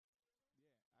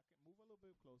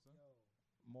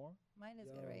More? Mine is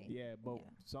good, right? Yeah, but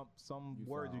Yeah. some You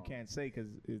words you sound- can't say because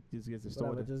it just gets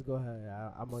Whatever, distorted. just go ahead.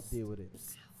 I'm gonna deal with it.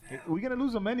 We're gonna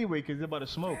lose them anyway because they're about to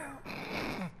smoke.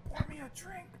 Pour me a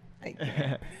drink.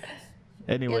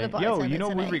 Anyway, yo, bartender you know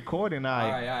we're tonight. recording. All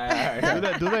I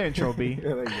right. do that intro, B.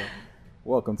 There you go.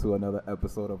 Welcome to another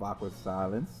episode of Awkward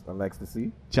Silence.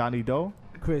 Alexisy. Johnny Doe.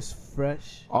 Chris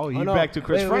Fresh. Oh, you back to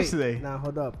Chris Fresh today? Nah,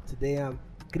 hold up. Today I'm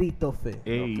Grito Fe.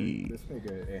 Hey, This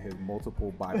nigga and his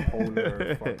multiple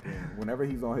bipolar fucking. Whenever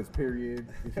he's on his period,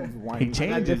 he's whining. He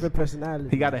changed. I got different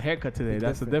personalities. he got a haircut today.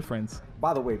 That's the difference.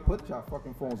 By the way, put your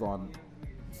fucking phones on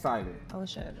silent. Oh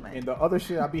shit. And the other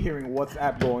shit, I be hearing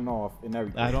WhatsApp going off and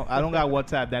everything. I don't got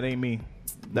WhatsApp. That ain't me.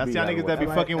 That's be y'all that niggas that be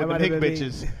way. fucking with That them hick might have been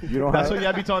bitches. You don't That's have- what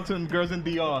y'all be talking to them girls in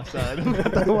DR, son.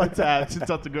 WhatsApp. She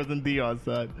talk to girls in DR,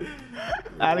 son.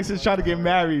 Alex is trying to get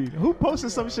married. Who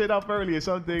posted some shit up earlier?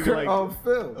 Something like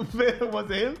Phil. Phil,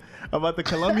 was it him? About the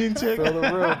Colombian chick? Phil the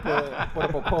real put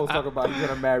up a post talking about he's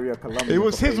gonna marry a Colombian. It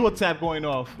was for his baby. WhatsApp going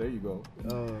off. There you go.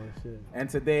 Oh shit. And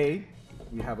today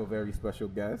we have a very special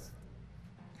guest.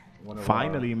 One of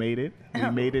Finally made it. We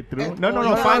made it through. And No.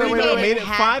 we Finally made made it it.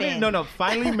 Finally, happen.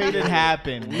 Finally made it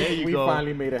happen. There you we go.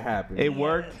 finally made it happen. It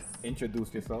worked.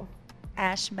 Introduce yourself.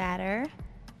 Ash batter.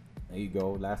 There you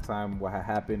go. Last time what had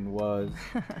happened was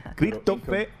Grito little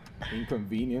fe.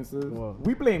 inconveniences. Whoa.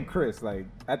 We blame Chris. Like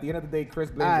at the end of the day, Chris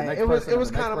blames the next it was person. it was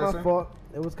and the kind of next my person. fault.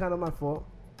 It was kind of my fault.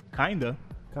 Kinda.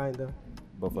 Kinda.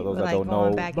 But for You those were, that like, don't going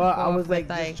know, back- But I forth was like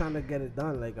with, just trying to get it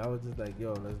done. Like I was just like,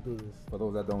 yo, let's do this. for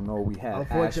those that don't know, we had Ash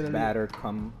Unfortunately- Batter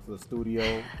come to the studio,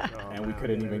 and we man,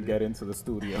 couldn't we even never get into the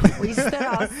studio. We stood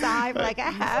outside for like a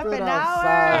half stood an outside.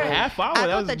 hour. A half hour? I That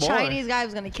thought was the boring. Chinese guy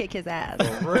was gonna kick his ass.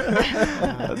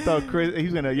 I thought Chris,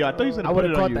 he's gonna. Yo, I thought he was gonna I put would it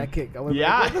have on caught you. that kick. I would've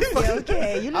Yeah. been like, what the fuck?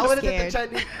 Okay, you I look would have did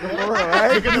scared. the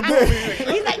Chinese.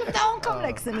 He's like, don't come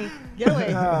next to me. Get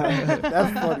away.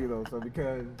 That's funny though, so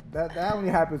because that only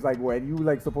happens like when you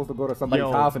like supposed to go to somebody's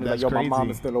Yo, house and it's like, that's yo, my mom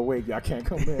crazy. is still awake, y'all can't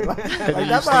come in. Like, then you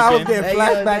that's why I was sneak in. getting Hey, yo,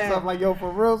 flashbacks man. of like, yo,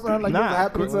 for real, son, like this Nah,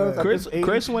 happened to us at Chris, this age.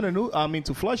 Chris went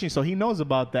to Flushing, so he knows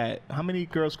about that. How many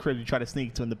girls' cribs you try to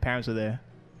sneak to and the parents are there?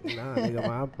 Nah,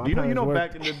 nigga, my You know, parents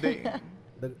back worked. in the day.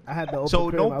 I had the open So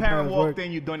crib, no my parent parents walked worked.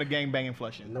 in, you doing the gangbang in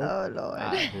Flushing. Nope. Oh Lord.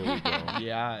 Here we go.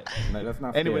 Yeah. Like, let's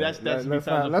not Anyway, scare, that's let's besides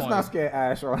the not, let's point. not scare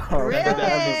Ash on our Really? That's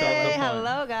besides the point.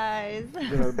 Hello, guys.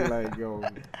 You're gonna be like, yo,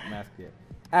 not scared.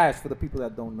 Ash, for the people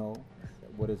that don't know,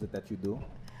 what is it that you do?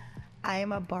 I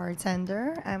am a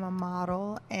bartender. I'm a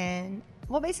model, and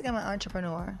well, basically, I'm an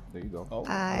entrepreneur. There you go. Oh,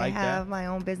 I like have that. my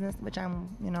own business, which I'm,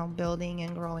 building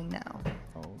and growing now.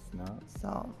 Oh, snap.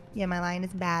 So yeah, my line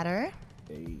is batter.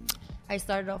 Hey. I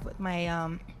started off with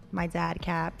my dad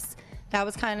caps. That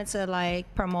was kind of to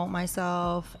like promote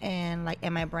myself and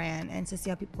my brand and to see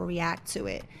how people react to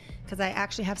it. Because I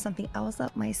actually have something else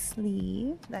up my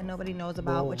sleeve that nobody knows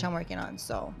about, which I'm working on.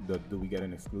 So Do we get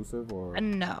an exclusive or?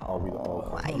 no, Are we the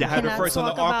all? I You heard it cannot first on the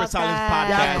talk about Awkward Silence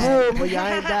that. podcast. Y'all cool, but y'all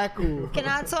ain't that cool.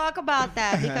 Cannot talk about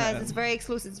that because it's very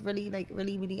exclusive. It's really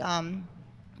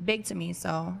big to me.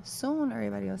 So soon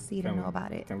everybody will see it and know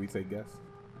about it. Can we say guess?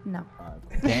 No. All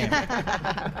right.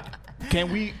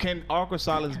 Damn. Can Awkward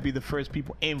Silence be the first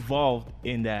people involved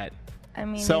in that I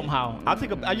mean, somehow? I'll just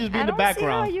be in the I don't see how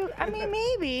background. I mean,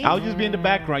 maybe. I'll just be in the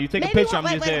background. You take Maybe a picture. I'm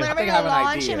just there. whenever I you're have an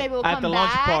launching, idea. maybe we'll At come the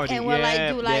launch back party, and we'll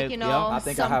yeah, do yeah, I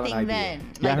think I have an something idea.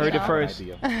 then. Yeah, I heard it I have an first.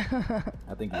 idea.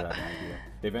 I think you have an idea.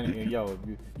 If any, yo,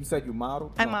 you said you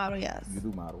model. I No, model, yes. You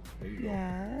do model. There you go.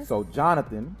 Yes. So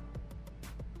Jonathan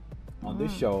on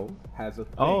this show has a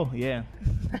thing. Oh yeah.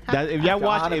 If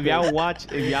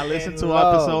y'all listen in to love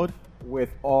our episode,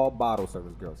 with all bottle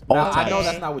service girls. All Now, I know time.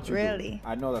 that's not what you Really? do.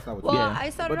 I know that's not what Well, you do. Yeah. I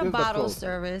started But a this is the bottle close.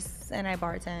 service and I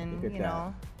bartend, Look at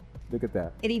that. Look at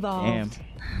that. It evolved. damn.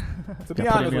 To be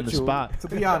Y'all putting honest me on with the you, spot. to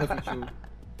be honest with you,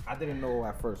 I didn't know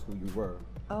at first who you were.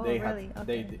 Oh, They really?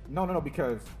 Okay. no,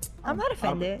 because I'm not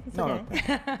offended. It's no, okay. no, thank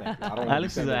you. I don't wanna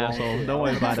Alex say is the an wrong asshole. shit. Don't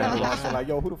worry about that. Alex. Like,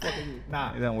 yo, who the fuck are you?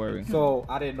 Nah, Don't worry. So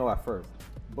I didn't know at first,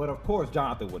 but of course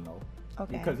Jonathan would know.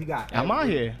 Okay. Because he got. I'm out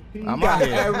here. He I'm got out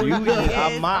here. every You, girl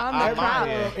I'm on the out crowd.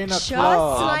 here. in a Just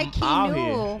club. like he out knew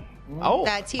here. Oh,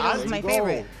 that Tito's there my you go.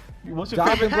 favorite. What's your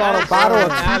Jonathan favorite brought a bottle of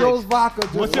Alex, Tito's vodka.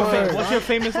 Just What's your word. what's your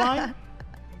famous line?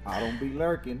 I don't be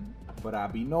lurking, but I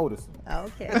be noticing.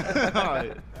 Okay.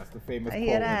 That's the famous I quote.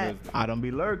 hear that. It is- I don't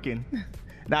be lurking.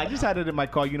 Nah, I just had it in my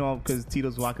car, you know, because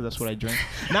Tito's vodka, that's what I drink.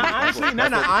 Nah, honestly,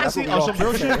 honestly, That's on what some we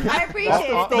real shit. I appreciate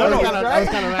No, it. no, That was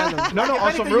kind of random. No,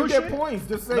 on some real you get shit. points.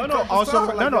 Just say No, cut the on some, song,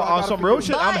 no, like, no, yo, I on gotta some pick real it.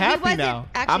 shit. But I'm he happy wasn't now.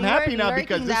 actually I'm happy now because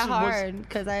working this that was. hard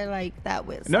because I like that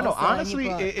with. No, salsa and honestly,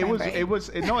 you put it was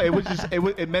cranberry. no, it was just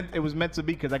it was meant to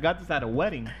be because I got this at a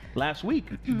wedding last week.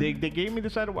 Mm-hmm. They gave me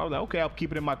this at a. I was like, okay, I'll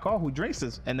keep it in my car. Who drinks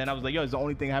this? And then I was like, yo, it's the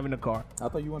only thing I have in the car. I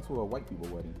thought you went to a white people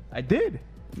wedding. I did.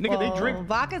 Nigga, they drink.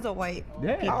 Vodka's a white.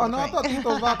 Yeah. people Oh no, I drink. thought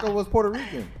Tito Vodka was Puerto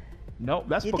Rican. No,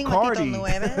 that's You think Matito Bacardi.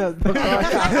 Nueve?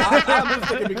 I'm just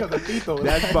thinking because of Tito.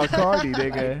 That's Bacardi,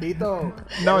 nigga. Tito.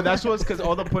 No, that's what's because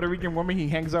all the Puerto Rican women he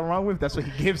hangs around with, that's what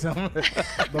he gives them.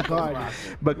 Bacardi. You're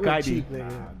a Bacardi. cheap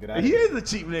nigga. Get out of He here. is a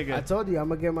cheap I nigga. told you I'm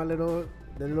gonna get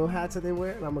the little hats that they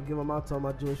wear, and I'm gonna give them out to all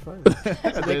my Jewish friends. So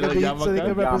they can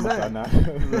yarmulke. represent.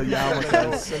 The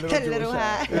yarmulke. The little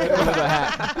hat. Little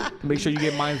hat. Make sure you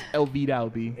get mine LV'd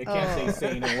out, B. It can't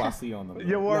say Saint and Wasi on them.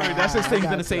 You're worried. Nah, That's his thing. He's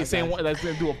I gonna got say you, I same got one. That's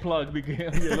gonna do a plug. Because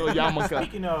your little yarmulke.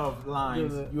 Speaking of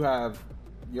lines, you have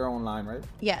your own line, right?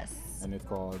 Yes. And it's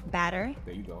called. Batter.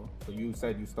 There you go. So you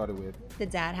said you started with. The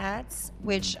dad hats,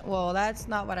 which, well, that's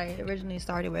not what I originally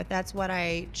started with. That's what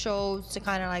I chose to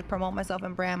kind of like promote myself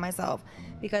and brand myself,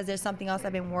 because there's something else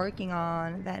I've been working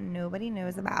on that nobody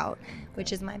knows about,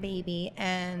 which is my baby,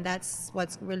 and that's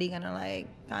what's really gonna like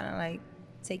kind of like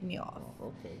take me off.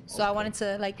 Okay. So I wanted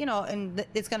to like, you know, and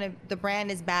it's gonna, the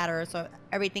brand is Batter, so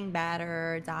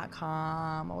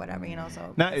everythingbatter.com or whatever, you know.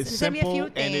 So Now it's gonna be a simple few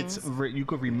and it's things. you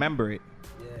could remember it.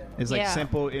 It's like Yeah.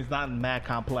 simple. It's not mad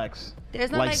complex. There's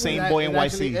not like like- same It's boy in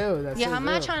YC. Yeah, I'm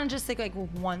not trying to just stick like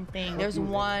with one thing. There's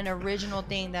one original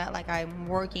thing that like I'm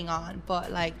working on,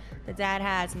 but like the dad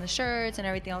hats and the shirts and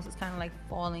everything else is kind of like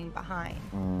falling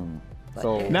behind. But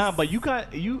So there's- Nah, but you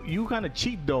kind of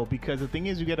cheat though, because the thing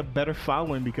is you get a better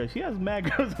following because she has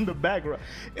mad girls in the background.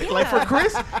 Like for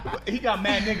Chris, he got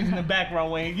mad niggas in the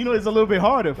background. When you know it's a little bit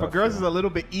harder for That's girls, true. it's a little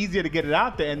bit easier to get it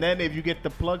out there. And then if you get the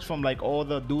plugs from like all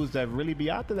the dudes that really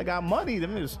be out there that got money,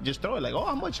 then just throw it like, oh,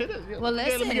 how much it is? Yeah, Well,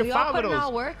 let me listen, get we all 5 of putting those.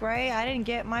 our work, right? I didn't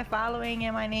get my following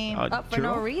and my name up for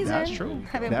no true. reason. That's true.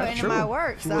 I've been That's putting true. in my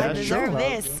work, so I That's deserve true.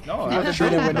 this. No, you ever that's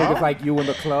been in true. with No. niggas like you in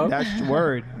the club That's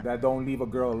word. that don't leave a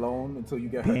girl alone until you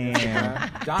get her Damn.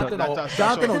 Instagram? Jonathan That's will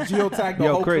what- geotag the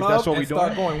Yo, whole Chris, club that's what we and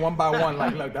start doing? going one by one.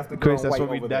 Like, look, that's the girl Chris, that's white what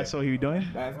we. over That's there. what he doing.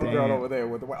 That's the Damn. girl over there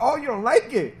with the white. Oh, you don't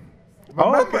like it?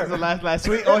 Oh, Remember? okay. So last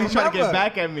week. Oh, he's trying to get Remember?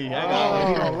 back at me. I Oh, got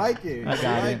you it. don't like it. I You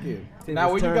got like it. it. Now,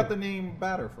 where you got the name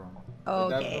Batter from?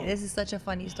 Okay, this is such a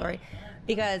funny story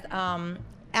because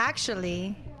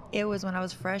actually it was when I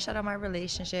was fresh out of my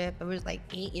relationship. It was like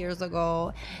 8 years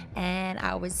ago, and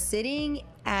I was sitting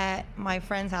at my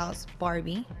friend's house,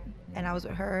 Barbie, and I was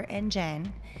with her and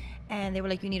Jen, and they were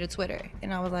like, you need a Twitter.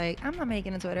 And I was like, I'm not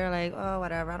making a Twitter. Like, oh,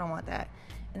 whatever, I don't want that.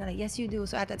 And they're like, yes, you do.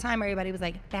 So at the time, everybody was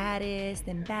like, baddest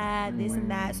and bad, this and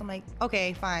that. So I'm like,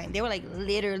 okay, fine. They were like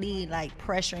literally like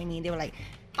pressuring me. They were like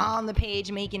on the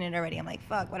page making it already. I'm like,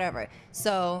 fuck, whatever.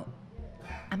 So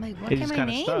I'm like, what It can just my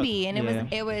kinda name stuck. be? And Yeah.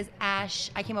 it was Ash.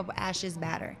 I came up with Ash's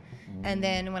Batter. And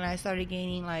then when I started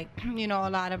gaining like, you know, a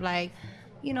lot of like,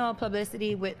 you know,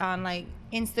 publicity with on like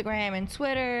Instagram and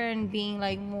Twitter and being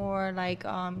like more like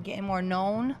getting more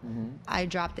known, I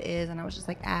dropped the is and I was just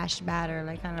like Ash Batter,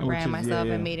 like kind of Which brand is- myself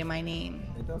yeah. and made it my name.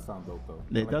 It does sound dope,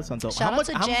 though. It does sound dope. Shout out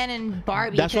to Jen and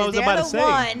Barbie That's what I because was they're about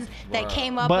the to say. ones that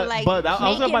came up But with like but I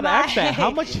was making about to ask my that.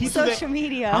 How much heat do social they-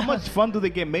 media? How much fun do they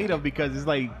get made of? Because it's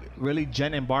like really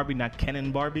Jen and Barbie, not Ken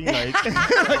and Barbie. Like, like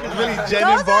it's really Jen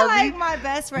Those and Barbie. are like my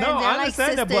best friends. No, They're I like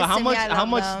understand that, sisters but how to much me. I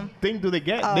love them. thing do they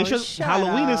get? Oh, They should shut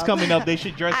Halloween is up. coming up. They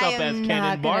should dress I up as am Ken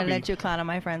not and gonna Barbie. let you clown on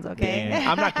my friends, okay? Damn,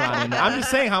 I'm not clowning. I'm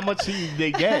just saying how much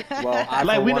they get. Well, I,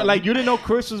 Like for we one- like you didn't know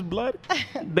Chris was blood.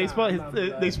 They spelled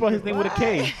his name with a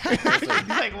K. He's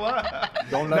like what?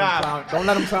 Don't let him clown. Don't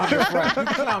let him clown your friend. You can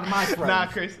clown my friend. Nah,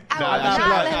 Chris. I Nah, will I not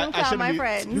shouldn't- let him I clown shouldn't my be-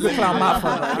 friends. You can clown my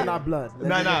friend. I'm not blood. Let me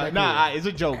Nah, get nah, that nah. clear. It's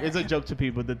a joke. It's a joke to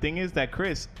people. The thing is that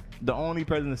Chris, the only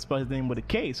person that spelled his name with a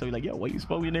K. So you're like, yo, why you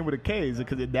spell your name with a K? Is it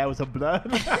because that was a blood?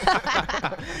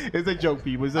 It's a joke,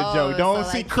 people. It's a joke. Don't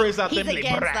so, see like, Chris out there he's and be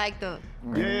like, against "Brah." like the.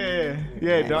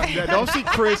 Yeah. Don't see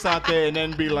Chris out there and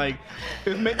then be like,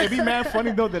 it'd be mad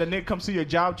funny though that a nigga comes to your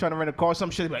job trying to rent a car,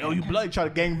 some shit, like, oh, you blood, try to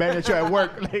gangbang at you at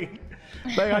work.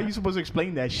 Like how you supposed to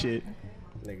explain that shit?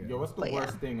 Yo, what's the But yeah.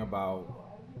 worst thing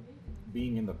about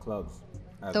being in the clubs?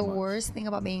 as The much? worst thing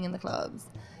about being in the clubs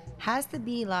has to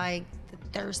be like the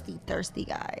thirsty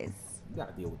guys. You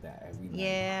gotta deal with that every night.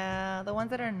 Yeah, the ones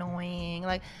that are annoying.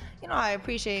 Like, I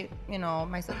appreciate,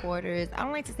 my supporters. I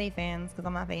don't like to say fans because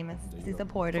I'm not famous. Say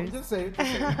supporters. So just say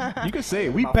it. You can say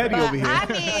it. We petty But over here. I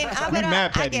mean, We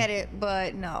mad I petty. get it,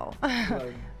 but no.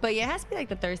 But yeah, it has to be like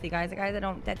the thirsty guys, the guys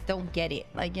that don't get it.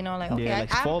 Like, okay, Yeah, like,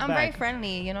 fall I'm very back.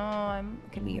 friendly. I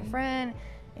can be your friend,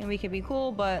 and we could be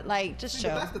cool, but like, just See, but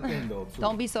chill. that's the thing, though. Too.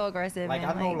 Don't be so aggressive. Like,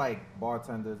 and, I know, like,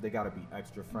 bartenders, they gotta be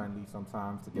extra friendly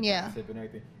sometimes to get Yeah. that tip and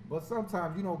everything. But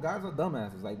sometimes, guys are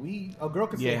dumbasses. Like, a girl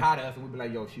can say Yeah. hi to us and we be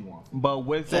like, yo, she wants it. But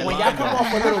where's So that when line? y'all come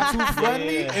off a little too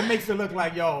friendly, Yeah. it makes it look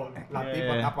like, yo, la Yeah.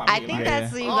 tipa está pa' I mí, think like,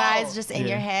 that's you guys Oh. just in Yeah.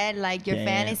 your head, like your Yeah.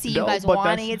 fantasy, you No, guys but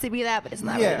wanting that's- it to be that, but it's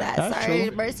not Yeah, really that. that's Sorry,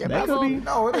 true. burst your That could bubble. be.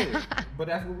 No, it is. But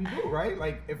that's what we do, right?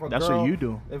 Like, if a That's girl, what you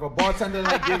do. If a bartender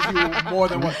like gives you more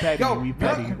than We one, petty. yo, We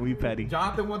petty. look, We petty.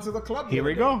 Jonathan went to the club. the Here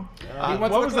we other go. day. He went What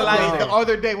to was the club last day. the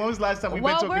other day? When was the last time we've been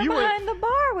Well, talking? we're You were behind the bar.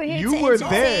 We're here you to were entertain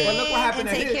there. But look what happened and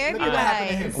to take his. care of Look you what happened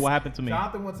to guys. his. What happened to me?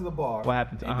 Jonathan went to the bar. What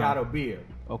happened to- and got a beer.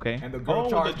 Okay. And the girl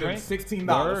with charged the him drink? $16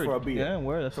 for a Word. beer. Yeah,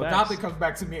 word. That's So facts. Jonathan comes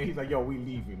back to me and he's like, "Yo, we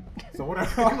leaving." So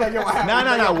whatever. I'm like, "Yo, what happened?" No, He's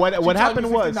no, like, no. "Yo, What she charged happened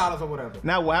me was $16 or whatever.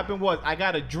 Now what happened was I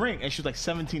got a drink and she was like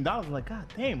 $17. I'm like, God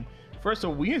damn. First of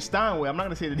all, we in Steinway. I'm not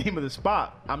gonna say the name of the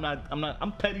spot.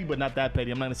 I'm petty, but not that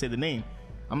petty. I'm not gonna say the name.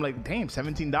 I'm like, damn,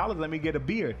 $17. Let me get a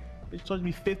beer. Bitch charged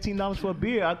me $15 for a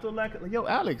beer. I thought like, yo,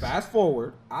 Alex. Fast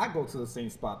forward, I go to the same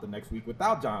spot the next week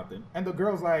without Jonathan, and the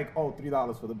girl's like, "Oh,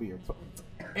 $3 for the beer." So,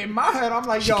 in my head, I'm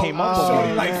like, She "Yo, came up shorty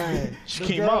with it. likes Yeah. me." She The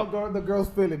came girl- up. girl- the girl's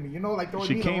feeling me, like throwing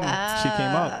She me came. the She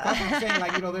came up. That's what I'm saying.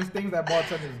 Like, there's things that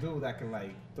bartenders do that can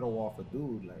like throw off a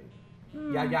dude.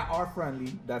 Like, yeah, y'all are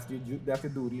friendly. That's your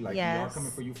duty. Like, we are Yes.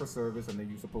 coming for you for service, and then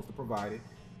you're supposed to provide it.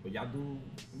 But y'all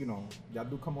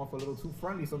do come off a little too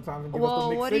friendly sometimes and give us the Well,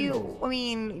 mixed what do signals. you? I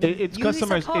mean, It's you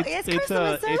customers. suppo- It's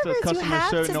a customer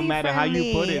service. No matter how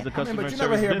you put it, it's a I mean, customer but you service.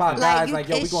 never hear about business. Like, guys you- like,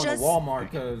 "Yo, we it's going just- to Walmart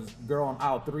because girl on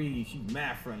aisle 3, she's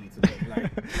mad friendly today."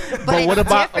 Like, But it's what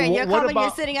about- different. You're what coming, you're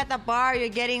about- sitting at the bar, you're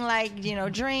getting like,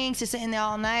 drinks, you're sitting there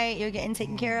all night, you're getting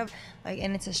taken care of. Like,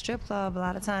 and it's a strip club a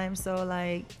lot of times. So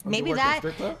like maybe work at a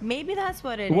strip club? maybe that's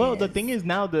what it is. Well, the thing is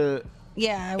now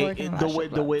yeah, I work in a lot of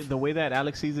strip clubs. the way that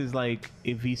Alex sees is like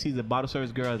if he sees a bottle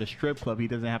service girl at a strip club, he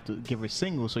doesn't have to give her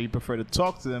singles, so he prefer to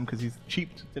talk to them because he's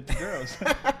cheap to tip the girls.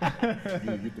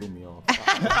 you threw me off.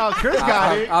 Oh, Chris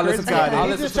got it. I'll Chris listen to got it. I'll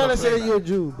it. He's listen just to trying the to say playback. you're a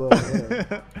Jew,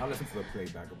 but yeah. I'll listen to the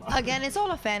playback about it. Again, it's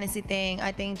all a fantasy thing.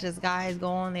 I think just guys go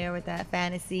on there with that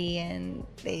fantasy and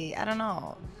I don't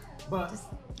know. But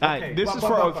All right, okay, this but- is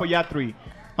but- for y'all three.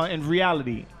 In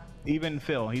reality, even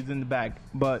Phil, he's in the back.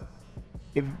 But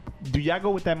do y'all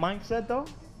go with that mindset though?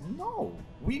 No,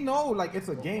 we know like it's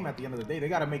a game. At the end of the day, they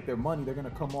got to make their money. They're gonna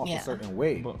come off Yeah. a certain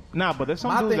way. But there's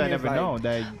some My dudes thing that is, never like- know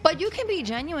that. But you can be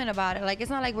genuine about it. Like, it's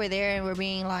not like we're there and we're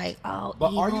being like, oh,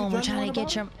 But are you evil, we're trying genuine to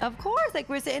get your. about Of course, like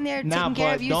we're sitting there Nah, taking care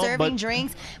but of you, don't- serving but-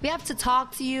 drinks. We have to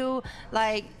talk to you.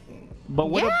 Like, But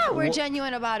what? we're what-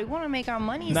 genuine about it. We want to make our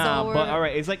money. Nah, so we're, but all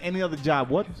right, it's like any other job.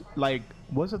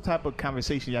 What's the type of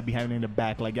conversation y'all be having in the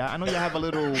back? Like, I know y'all have a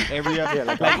little area. Yeah,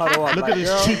 like, huddle up, look like, at this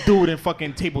girl. cheap dude in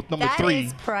fucking table number That 3.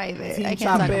 is private. Team I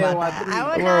can't talk Chapel about at that. 3.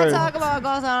 I would Word. not talk about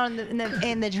what goes on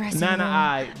in the dressing room.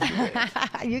 I.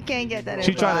 You can't get that.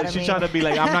 She info out of trying me. to be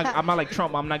like, I'm not like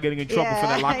Trump. I'm not getting in trouble for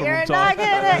that locker room You're talk. not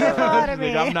getting that info out of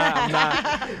me. Like, I'm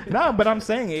not. No, but I'm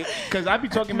saying it because I be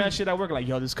talking mad shit at work. Like,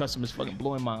 yo, this customer's fucking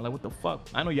blowing mine. Like, what the fuck?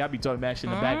 I know y'all be talking mad shit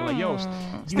in the back. Like, yo,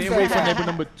 stay away from neighbor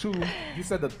number 2. You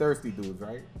said the thirsty dudes,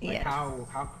 right? Like Yes.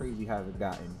 how crazy has it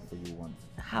gotten for you once?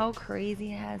 How crazy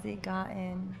has it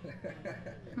gotten?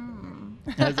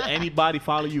 Has anybody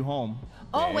follow you home?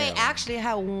 Oh wait, Damn. actually I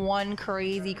had one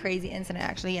crazy incident.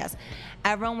 Actually, yes.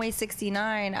 At Runway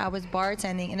 69, I was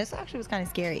bartending, and this actually was kind of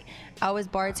scary. I was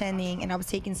bartending, and I was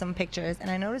taking some pictures, and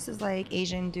I noticed this like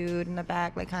Asian dude in the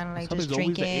back, like kind of like just Somebody's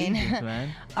always the drinking Asians,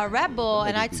 man. a Red Bull,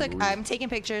 and Niggas be I'm taking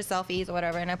pictures, selfies, or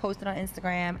whatever, and I posted on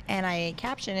Instagram, and I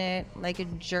captioned it like a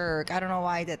jerk. I don't know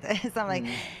why I did this. I'm like,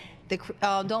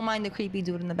 don't mind the creepy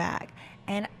dude in the back.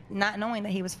 And not knowing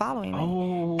that he was following me.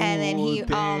 Oh, And then he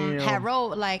damn. had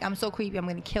wrote like, "I'm so creepy, I'm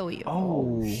gonna kill you."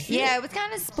 Oh, Yeah, it was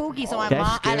kind of spooky. So my That's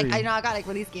mom, I scary. got like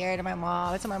really scared. And I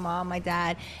went to my mom, my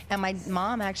dad, and my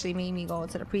mom actually made me go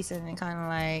to the precinct and kind of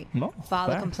like No, file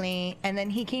a facts. complaint. And then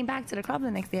he came back to the club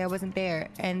the next day. I wasn't there,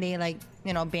 and they like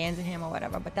abandoned him or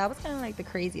whatever. But that was kind of like the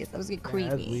craziest. That was creepy.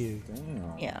 That's weird.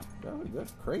 Damn. Yeah.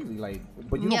 That's crazy. Like,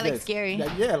 but you Yeah, don't like get scary.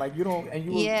 Yeah, like you don't, and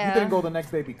you Yeah. didn't go the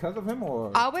next day because of him,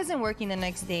 or I wasn't working the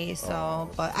next day,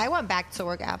 but I went back to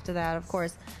work after that, of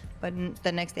course. But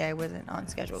the next day I wasn't on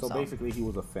schedule. so So, basically he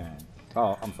was a fan.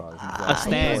 Oh, I'm sorry. A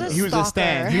stan. He was a stan.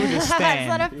 stalker. He was a stan. That's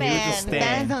not a He was a fan. stan.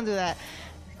 Fans don't do that.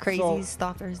 Crazy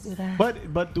stalkers do that.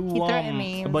 But do He threatened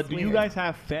me. It but was do you weird. guys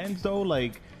have fans though?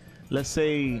 Like, let's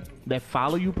say that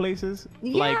follow you places,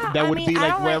 Yeah, like that I would mean, be I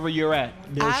like don't wherever you're at,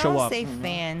 they'll I show don't up. say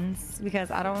fans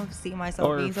because I don't see myself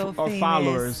Or being so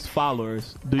famous.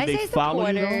 followers. Do I they say follow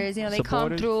you though? supporters. You know, they come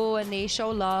Supporters? through and they show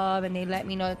love and they let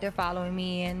me know that they're following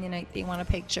me and they want a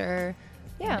picture.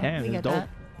 Yeah, Damn, we that's get dope.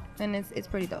 that, and it's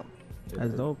pretty dope.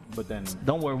 That's dope. But then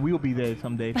Don't worry, we'll be there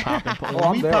someday. Popping, Oh,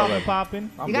 I'm we there popping, already. popping.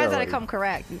 I'm You guys there gotta already. come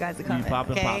correct. You guys are coming.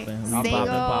 poppin', okay? poppin'. We Singles,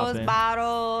 poppin'.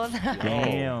 bottles.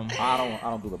 Damn. I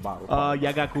don't do the bottle.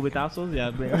 Y'all got cubetazos?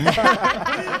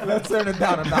 Yeah. Let's turn it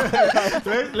down a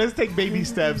notch. let's take baby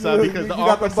steps because the you got the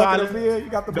awkward bucket of silence, beer. You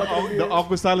got the bucket of beer. the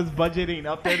awkward silence budget ain't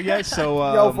up there yet.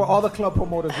 So Yo, for all the club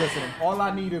promoters listening, all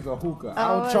I need is a hookah. I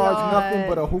don't Oh, charge Lord. nothing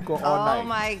but a hookah all night. Oh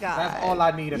my god. That's all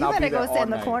I need, and You I'll be better there go sit all in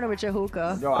the night. corner with your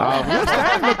hookah. Yo, He'll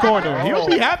stand in the corner. He'll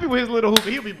be Oh. happy with his little hookah.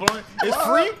 He'll be blowing. It's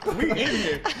free. We in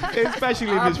here, especially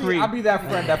if it's free. I'll be that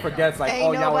friend that forgets, like, Ain't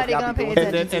oh, y'all nobody y'all gonna be pay doing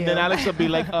attention. And then Alex will be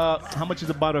like, how much is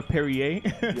a bottle of Perrier?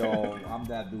 Yo, I'm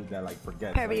that dude that like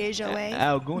forgets. Perrier Like, Jouet.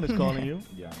 Al Goon is calling you.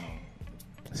 yeah, I know.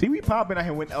 See, we popping out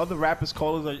here when other rappers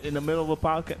call us in the middle of a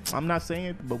podcast. I'm not saying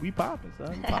it, but we popping,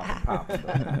 son. Poppin',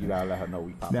 though. You gotta let her know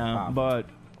we poppin'. Nah, poppin'. but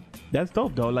that's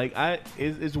dope though. Like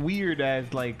it's weird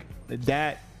as like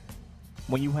that.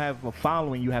 When you have a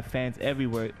following, you have fans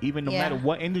everywhere, even no Yeah. matter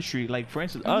what industry. Like for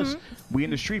instance, us, we in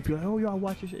the street, people like, oh y'all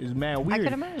watch this shit. It's mad I weird.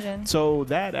 could imagine. So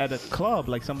that at a club,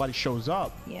 like somebody shows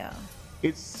up, Yeah.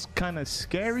 it's kind of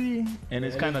scary and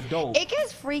it's kind of dope. It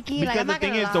gets freaky. Because like, I'm the not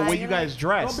thing gonna is, the lie. way you You're guys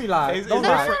dress. Don't be lying. It's Don't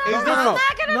different. lie. It's I'm different.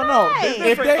 not gonna No, lie. if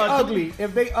different.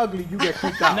 they ugly, you get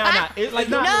creeped out. Nah, it's like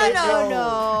No, not. no, no.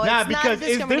 Nah, It's not a because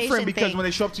it's different discrimination because thing. when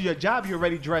they show up to your job, you're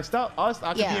already dressed up. Us,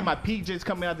 I could Yeah. be in my PJs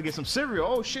coming out to get some cereal.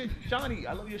 Oh shit, Johnny,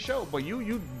 I love your show. But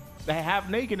you half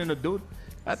naked and a dude,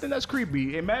 I think that's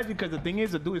creepy. Imagine, because the thing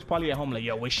is, the dude is probably at home like,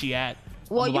 yo, where's she at?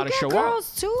 Well, I'm you about to get show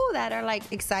girls too that are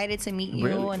like excited to meet you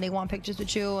Really? and they want pictures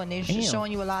with you and they're Damn. just showing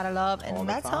you a lot of love and All the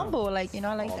that's time. humble. Like, you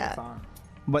know, I like All the that. time.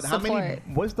 But how many? Support.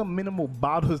 What's the minimal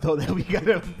bottles though that we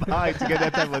gotta buy to get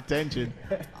that type of attention?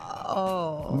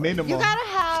 Oh, Minimum. You gotta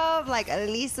have like at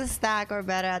least a stack or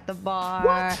better at the bar.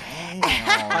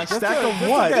 A stack of just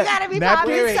what? to You gotta be Napkins?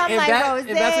 popping Wait, some if like that- if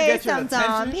that's to rosé, get your some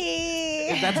Tom attention, P.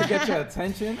 Is that to get your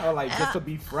attention, or like just to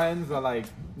be friends, or like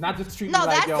not just treat No, you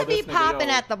like, that's yo, to be this nigga, popping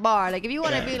yo. at the bar. Like if you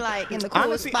want to be like in the cool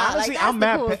Honestly, spot, like that's I'm the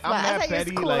mad. cool I'm spot. mad That's how you're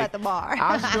petty. cool Like at the bar.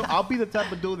 I'll be the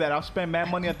type of dude that I'll spend mad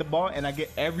money at the bar and I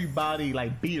get everybody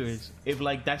like beers. If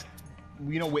like that's,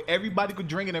 you know, where everybody could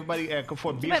drink and everybody could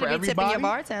afford beer better for be tipping everybody. your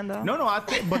bartender. No, I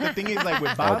think. But the thing is, like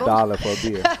with $1 bottles, for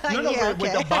a beer. no, Yeah,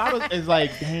 with the okay. bottles, it's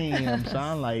like, damn,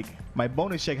 son, like my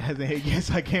bonus check hasn't hit yet,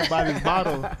 so I can't buy this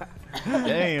bottle.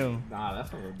 Damn. Nah,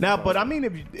 that's what. Now, but I mean,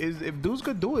 if dudes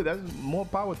could do it, that's more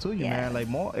power to you, Yeah. man. Like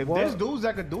more, if Well- there's dudes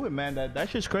that could do it, man, that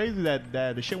shit's crazy. That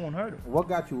the shit won't hurt them. What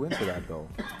got you into that though?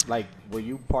 Like, were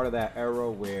you part of that era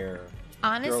where girls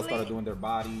Honestly, started doing their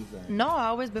bodies? And, no,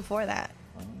 I was before that.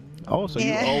 Oh, so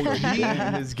Yeah. you OG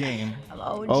in this game. I'm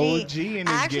OG. OG in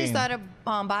this I actually game. started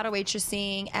bottle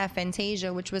waitressing at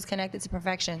Fantasia, which was connected to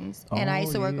Perfections. And I Oh,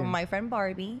 used to work yeah. with my friend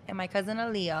Barbie and my cousin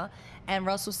Aaliyah, and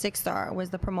Russell Six Star was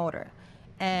the promoter.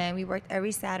 And we worked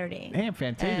every Saturday. Damn,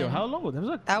 Fantasia. And How long was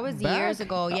that? That was years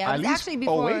ago. Yeah, At it was least actually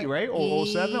before. 08, right? Or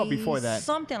 07 or before that?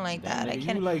 Something like that. I you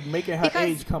can't. like making her Because-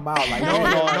 age come out. Like,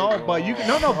 No, but you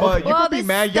but you could be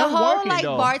mad the young whole working like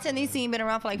though. bartending scene been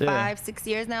around for like Yeah. 5-6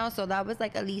 years now, so that was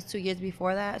like at least 2 years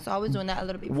before that. So I was doing that a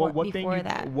little bit What before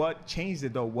that. What changed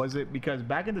it though? Was it because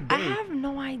back in the day I have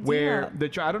no idea. where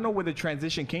I don't know where the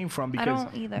transition came from because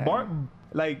don't either.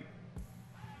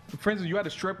 for instance, you had a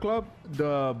strip club,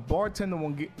 the bartender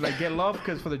won't get love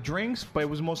because for the drinks, but it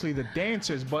was mostly the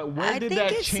dancers. But where I did think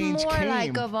that it's change more came?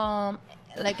 like of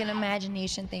like an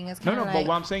imagination thing. It's No, kind of but like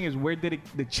what I'm saying is, where did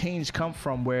the change come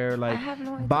from? Where like have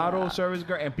no idea. bottle service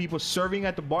girl and people serving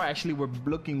at the bar actually were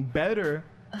looking better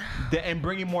and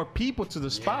bringing more people to the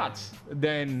spots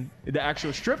than the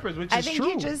actual strippers, which I is think true.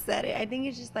 you just said it. I think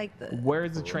it's just like the. Where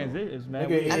is the transition, man?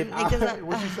 Nigga, because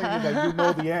what you saying is that you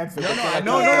know the answer.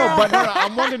 No,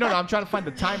 I'm wondering. No, I'm trying to find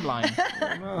the timeline.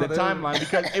 The timeline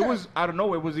because it was I don't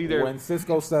know. It was either When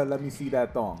Cisco said, "Let me see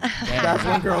that thong," that's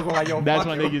when girls were like, "Yo, that's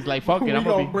fuck when it. niggas like fuck it. We I'm gonna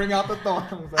gonna be bring out the thongs."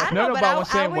 I no, know, but but I was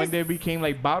saying when was- they became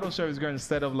like bottle service girls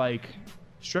instead of like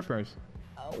strippers.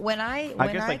 When I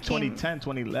guess like came, 2010,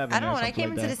 2011. I don't know. or When I something came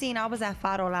like into that. the scene, I was at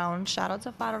Fado Lounge. Shout out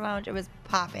to Fado Lounge. It was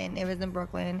popping. It was in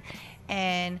Brooklyn,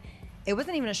 and it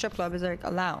wasn't even a strip club. It was like a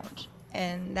lounge.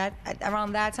 And that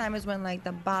around that time is when like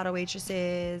the bottle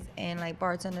waitresses and like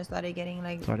bartenders started getting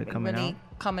like Started coming really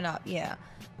out? coming up, yeah.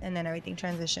 And then everything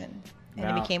transitioned, and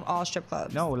Now- it became all strip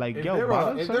clubs. No, like Is yo, there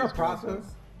bottle a service girls- process?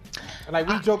 Like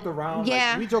we joked around.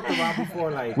 Yeah. Like, we joked around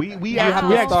before. Like We you have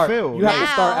we to asked start. Phil. You have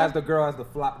to start Now- as the girl as the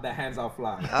fly, that hands out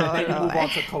flies. Oh, then you move Lord. on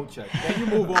to coach check. Then you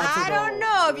move on to I the don't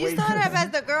know. If you wait- start off as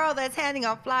the girl that's handing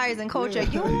out flyers and culture,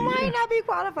 you might not be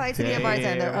qualified to be a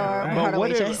bartender or Damn. part But of what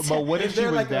waitress. if? But what if Is she there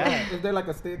was like that? is there like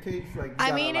a staircase? Like you I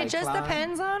gotta, mean, like, it just climb?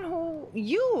 depends on who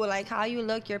you like, how you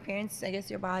look, your appearance, I guess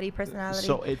your body, personality.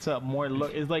 So it's a more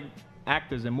look. It's like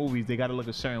actors in movies. They got to look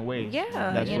a certain way. yeah,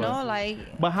 That's you what- know, like.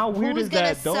 But how weird who's is gonna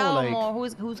that though? sell Like, more?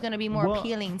 Who's gonna be more well,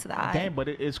 appealing to the eye? damn, but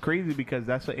it's crazy because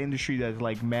that's an industry that's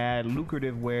like mad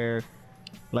lucrative where,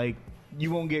 like,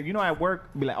 you won't get, you know, at work,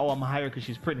 be like, oh, I'm hired because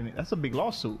she's pretty. That's a big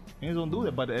lawsuit. You just don't do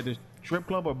that. But at the strip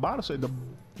club or bottle shop,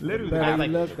 literally, better I, you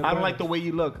like, look, the I don't better. like the way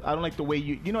you look. I don't like the way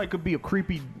you know, it could be a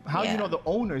creepy. How Yeah. you know the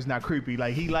owner is not creepy?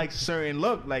 Like, he likes certain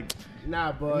look. Like,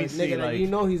 Nah, but me nigga, see, like, like- you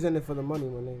know he's in it for the money,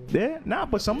 my nigga. yeah, nah,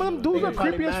 but some of them dudes They are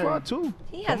probably creepy as married. fuck too.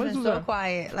 He Some has of been them so dudes are-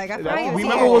 quiet. Like I feel That- like he was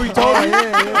remember here. what we told you?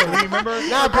 yeah. Remember?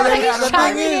 Nah, but like he's the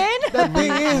chiming thing is, in. the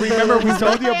thing is, Remember we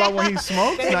told you about when he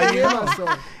smokes? Now you Yeah, know.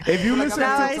 so- If you listen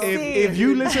Now I to see. if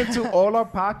you listen to all our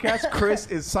podcasts, Chris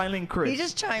is silent Chris. He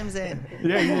just chimes in.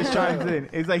 yeah, he just chimes in.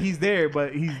 It's like he's there,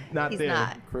 but he's not He's there.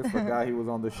 not. Chris forgot he was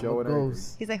on the show and everything.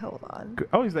 Ghost. He's like, hold on.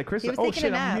 Oh, he's like Chris. He was Oh taking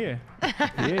shit, a I'm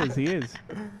nap. here. He is.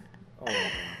 Oh,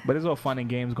 But it's all fun and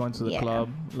games going to the Yeah. club.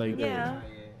 Like Yeah.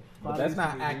 but that's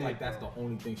not act like that's the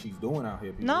only thing she's doing out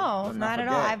here. People. No, Let's not at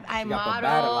all. forget. I She got the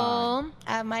battle line. model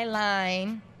at my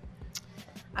line.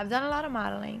 I've done a lot of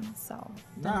modeling, so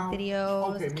Now,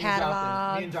 videos, okay,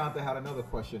 catalog. Me and Jonathan had another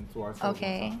question to ourselves.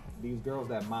 Okay. one time. These girls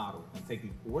that model and take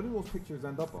these, where do those pictures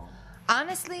end up on?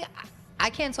 Honestly, I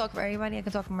can't talk for everybody. I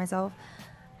can talk for myself.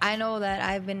 I know that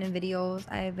I've been in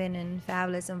videos. I've been in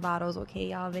Fabulous and Bottles Okay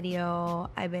Y'all video.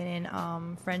 I've been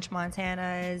in French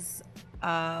Montana's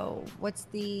what's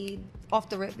the Off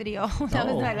the Rip video. That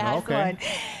was Oh, my last okay. one.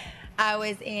 I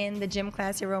was in the Gym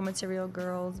Class Hero Material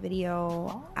Girls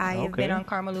video. I have been okay. on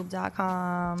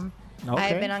karmaloop.com. Okay.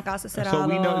 I've been on Casa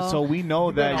Cerrado. So we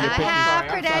know that I your I pictures. have Time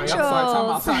credentials.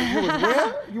 out, time out. You was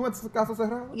where? You went to Casa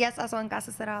Cerrado? Yes, I was on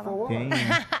Casa For Cerrado. what?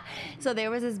 Damn. So there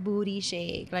was this booty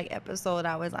shake like episode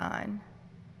I was on.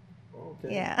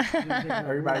 Okay. Yeah.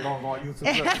 Everybody gonna go on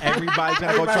YouTube. Look. Everybody's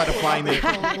gonna go try to find it.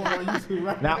 Everybody gonna go on YouTube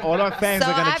right Now all our fans So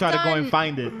are gonna I've try to go and done-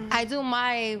 find it. I do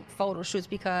my photo shoots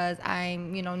because I,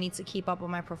 need to keep up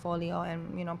with my portfolio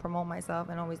and, promote myself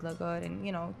and always look good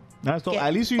and, That's so, get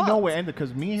at least you know booked. where it ended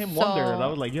because me and him wondered. I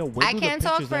was like, yo, where I do can't the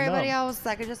talk pictures for end everybody up? else.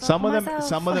 I could just talk Some for of them, myself.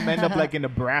 some of them end up like in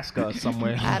Nebraska or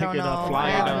somewhere. I don't like in know. a flyer,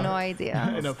 I have no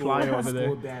idea. in a School- flyer over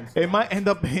school there. dance It might end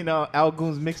up in Al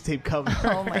Goon's mixtape cover.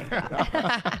 Oh my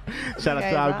god. Shout out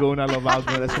to Guys, Al Goon. I love Al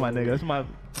Goon. That's my nigga. That's my.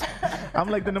 I'm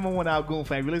like the #1 Al Goon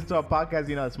fan. If you listen to our podcast,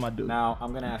 you know that's my dude. Now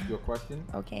I'm gonna ask you a question,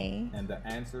 Okay. and the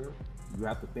answer you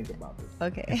have to think about this.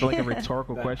 Okay. It's like a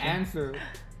rhetorical The question. answer,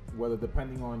 whether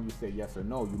depending on you say yes or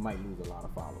no, you might lose a lot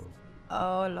of followers.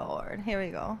 Oh Lord. Here we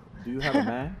go. Do you have a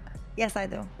man? Yes, I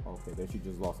do. Okay, then she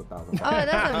just lost 1,000 Oh, followers.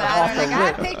 it doesn't matter. Like I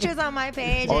have pictures on my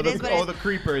page. all It is what the it is.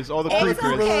 creepers. All the It's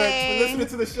creepers. okay. Listening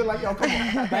to this shit like, yo, come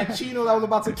on. That Chino that was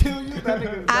about to kill you, that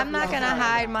nigga. I'm not gonna definitely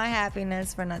hide outside. my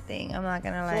happiness for nothing. I'm not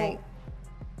gonna like.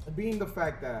 So, being the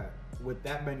fact that with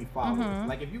that many followers, Mm-hmm.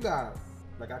 like if you got,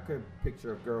 like I could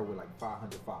picture a girl with like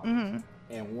 500 followers, Mm-hmm.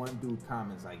 and one dude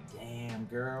comments like, "Damn,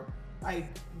 girl." Like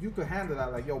you could handle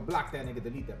that, like yo, block that nigga,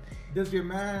 delete that. Does your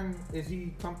man, is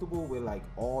he comfortable with like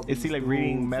all these Is he like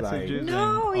reading dudes, like- messages?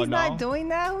 No, Oh, he's no? not doing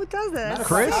that. Who does that? Matter of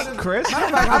Chris? fact, how does- Chris? matter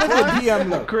of fact, how does your DM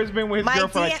look? Chris been with his My girl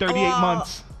for like DM 38 well,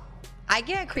 months. I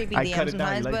get creepy I cut DMs it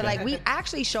down. You sometimes, like but that? like we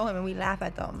actually show him and we laugh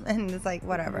at them, and it's like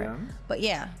whatever. DMs? But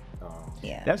yeah, Oh.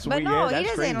 yeah. That's but weird. no, Yeah, he that's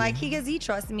doesn't. crazy. Like he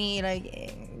trusts me.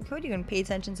 Like, could you even pay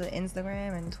attention to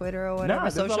Instagram and Twitter or whatever Nah,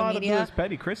 there's a social lot of media? dudes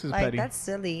petty. Chris is Like petty. that's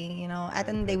silly, At the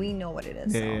end of the day, we know what it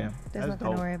is. Yeah, so yeah. There's That's nothing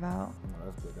dope. to worry about. No,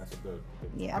 that's good. That's a good.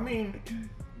 Yeah. I mean,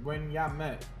 when y'all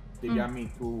met, did y'all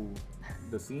meet through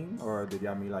the scene, or did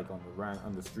y'all meet like on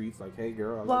the streets? Like, hey,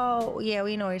 girl. I Well, yeah,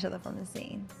 we know each other from the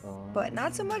scene, but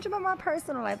not too much about my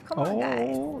personal life. Come on, guys.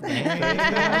 Oh,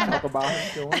 wanna talk about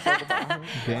him. Still wanna talk about him.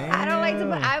 damn. I don't like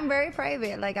to. I'm very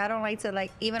private. Like I don't like to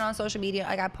like even on social media.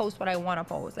 Like I post what I want to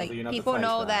post. Like So you're not the people type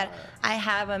know that- that I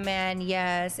have a man,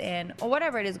 yes, and or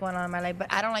whatever it is going on in my life. But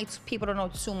I don't like people to know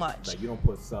too much. Like you don't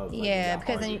put subs. Like, Yeah, y'all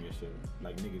because then arguing and shit.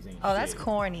 like niggas ain't. Oh, that's shit.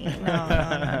 corny. No. Like,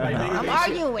 niggas I'm ain't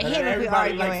arguing shit. with And him if we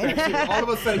everybody likes arguing. that shit. All of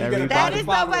a sudden, you get a That bottle is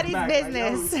bottle nobody's back. Like,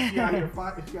 yo, business. she out here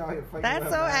fighting. That's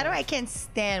so. I can't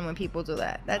stand when people do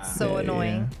that. That's so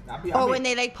annoying. Or when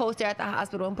they like post there at the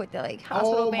hospital and put their like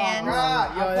hospital Oh band. my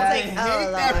god! Yo, It's I like, hate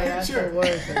oh, that Lord. picture. That's the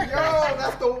worst. Yo,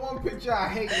 that's the one picture I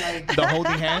hate. Like The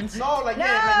holding hands. no, like No.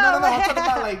 yeah, like, no. I'm talking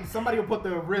about like somebody will put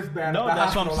the wristband. No, at the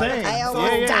that's what I'm hospital, saying. Like, I so,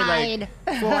 almost yeah,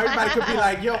 died. so everybody could be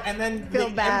like, yo, and then Feel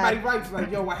bad. everybody writes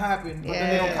like, yo, what happened? But then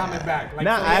they don't Yeah. comment back. Like,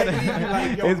 Nah, so I they leave you like, yo,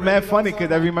 it's really, mad you know funny what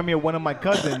because I'm I saying? remember me of one of my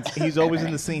cousins. He's always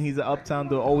in the scene. He's an uptown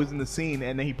dude, always in the scene,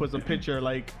 and then he puts a picture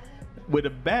like with a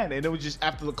band, and it was just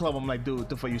after the club. I'm like, dude, what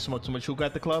the fuck? You smoked too much hookah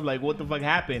at the club? Like, what the fuck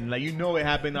happened? Like, you know it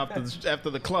happened after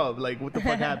the club. Like, what the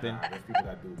fuck happened? Nah, there's people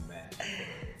that do mad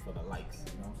for the likes.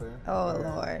 You know what I'm saying?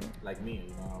 Oh Lord. Like me,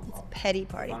 you know. Petty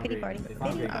party. If I'm Pity getting- party. If I'm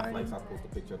Pity getting party. likes, I'll post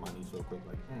a picture of my niece real quick,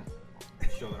 like,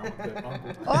 show that I'm a good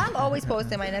uncle. Oh, I'm always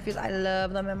posting my nephews. I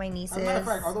love them and my nieces. As a matter of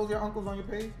fact, are those your uncles on your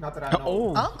page? Not that I know.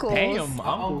 Oh, Uncles? damn, Uncles.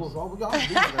 uncles. Oh, y'all doing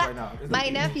it right now. Is My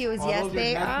it- nephews, are yes, those your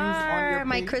they nephews on your are.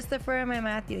 My page? Christopher and my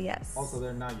Matthew, yes. Also,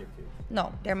 they're not your kids.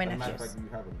 No, they're my As a matter of nephews. fact,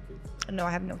 you have any kids. No,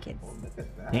 I have no kids. Oh, look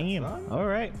at that, Damn. son. All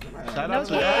right. Shout No out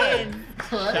to that. kids.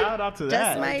 Shout out to Just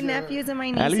that. my nephews and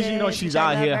my nieces. At least you know she's which I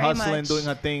out love here very hustling, much. doing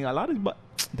her thing. A lot of these,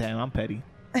 damn, I'm petty.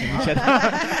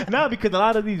 No, because a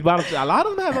lot of these bottles, a lot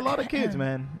of them have a lot of kids,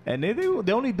 man, and they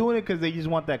only doing it because they just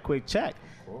want that quick check.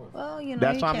 Well, you know,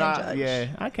 That's you why I'm can't not. judge. Yeah,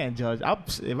 I can't judge.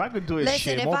 If I could do it, Listen,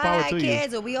 shit, if more I power had to you.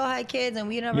 kids or we all had kids and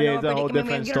we never Yeah, know it's a whole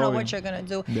predicament, different you don't know story. what you're gonna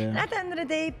do. Yeah. And at the end of the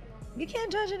day, you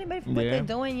can't judge anybody for what Yeah. they're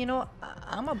doing. You know,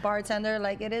 I'm a bartender.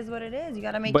 Like it is what it is. You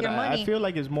gotta make But your money. I feel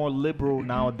like it's more liberal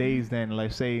nowadays than,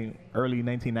 like, say, early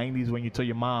 1990s when you tell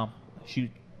your mom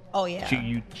oh yeah.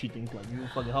 she thinks like you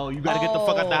fucking hoe. You gotta get the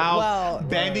fuck out the house, well,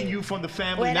 banning you from the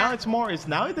family. when Now I- it's more. It's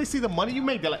now they see the money you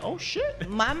make, they're like, oh shit.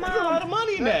 My There's a lot of mom,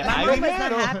 money in that. my I mom ain't was mad,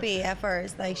 not though. happy at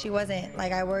first. Like she wasn't.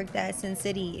 Like I worked at Sin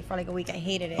City for like a week. I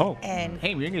hated it. Oh, And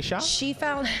hey, we didn't get shot. she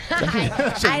found.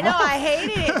 I know. I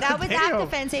hated it. That was after Damn.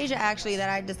 Fantasia actually. That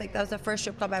I just like. That was the first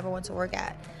strip club I ever went to work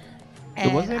at.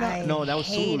 Wasn't it? I No, that was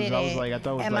Sue's. hated I was it. like, I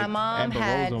thought it was and like my mom Amber Rose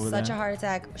had over such there. a heart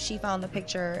attack. She found the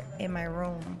picture in my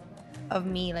room of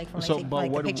me, like from like, So, take, but like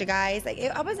the what- picture guys. Like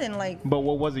I wasn't like. But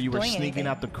what was it? You were doing sneaking anything.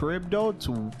 out the crib though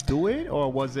to do it, or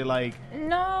was it like?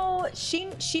 No, she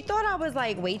thought I was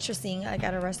like waitressing like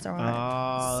at a restaurant.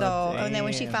 And then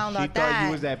when she damn. found she out thought that,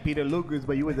 you was at Peter Lucas,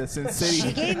 but you was at Sin City.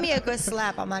 she gave me a good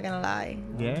slap. I'm not gonna lie.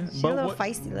 Yeah, She's a little what-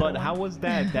 feisty. But little how one. was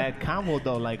that convo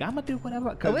though? Like, I'm gonna do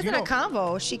whatever. It wasn't a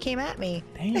convo. She came at me.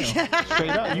 Damn, straight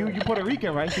up. You Puerto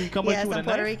Rican, right? So you come Yes, with you I'm with a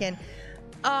Puerto knife? Rican.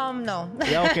 No.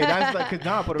 Yeah, okay, that's like, cause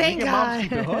nah, Puerto Thank Rican moms God.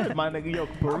 keep it hood, my nigga. Yo,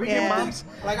 Puerto Rican Yeah. moms.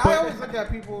 Like I always look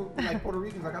at people like Puerto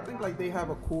Ricans. Like I think like they have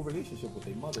a cool relationship with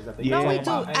their mothers. That they Yeah. No, we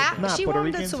talk do. about anything. Nah, She Puerto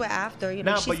warmed Ricans- into it after. You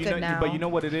know, Nah, she's but you good know, now. but you know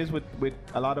what it is with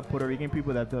a lot of Puerto Rican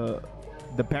people that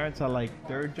the parents are like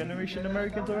third generation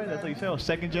Americans already. That's what you say, or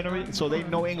second generation. So they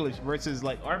know English versus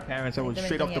like our parents that was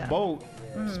straight off the Yeah. boat,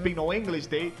 speak no English.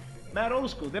 They mad old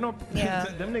school. They don't. Yeah.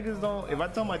 Them niggas don't. If I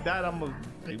tell my dad,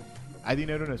 I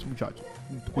dinero en eso, muchacho.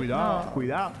 Cuidado, No.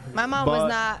 cuidado. My mom But- was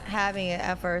not having it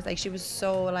at first. Like she was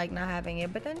so like not having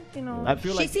it. But then you know, I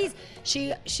feel she like-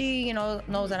 sees she you know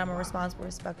knows that I'm a responsible,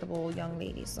 respectable young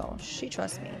lady. So she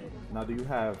trusts me. Now,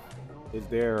 is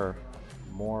there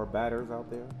more batters out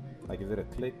there? Like, is it a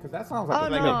clique? Because that sounds like Oh a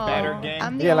like no, a batter gang?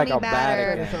 I'm the Yeah, only like a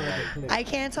batter batter. gang. I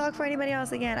can't talk for anybody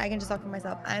else again. I can just talk for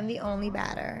myself. I'm the only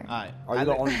batter. Alright. Are you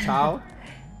the only child?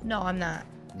 No, I'm not.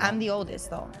 I'm the oldest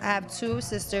though. I have 2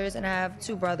 sisters and I have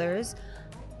 2 brothers.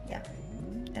 Yeah,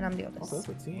 and I'm the oldest. Oh, that's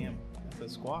a team.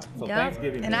 That's a squad. So Yep.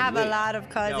 Thanksgiving And I is have lit. a lot of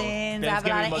cousins. I have a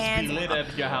lot of Thanksgiving aunts. must be lit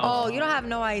at your house. Oh, you don't have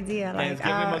no idea. Like,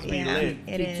 Thanksgiving must be yeah, lit.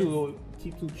 It keep is.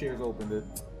 keep 2 chairs open.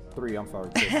 3. I'm sorry.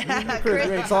 Chris. Chris,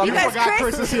 you ain't talking. you guys, forgot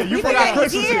Chris is here. You forgot forgot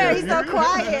Chris he's is here. here. He's so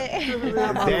quiet.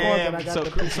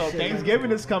 Damn. So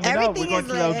Thanksgiving is coming up. We're Everything going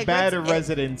is to lit. the It batter goes- it-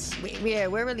 residence. We're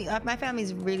really. My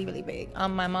family's really, really big.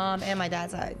 On my mom and my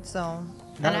dad's side. So,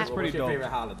 That's and I, pretty What's your dope. favorite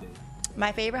holiday?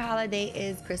 my favorite holiday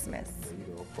is Christmas. There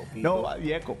you go. Coquito. No,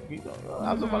 yeah,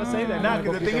 I was about to say that. Nah,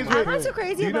 because the thing is, I'm not too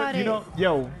crazy you know, about you it. know,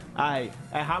 yo, at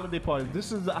holiday parties,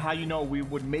 this is how you know we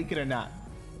would make it or not.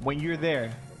 When you're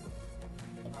there,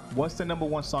 what's the number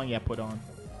 1 song you put on?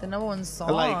 The number 1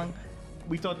 song. Like,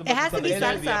 we talked about It has to be the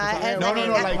other salsa. day, and No, I no, mean,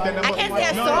 no, like the number I can't say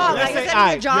a no, song. let's Like, say, it's not a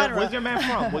alright, genre. where's your man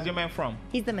from? Where's your man from?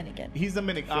 He's Dominican. He's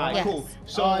Dominican. All right, Yes. cool.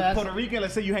 So Oh, that's- Puerto Rican,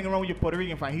 let's say you hang around with your Puerto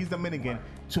Rican friend. He's Dominican.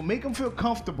 To make him feel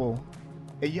comfortable,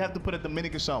 and you have to put a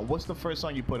Dominican song. What's the first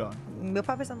song you put on? We'll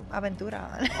probably some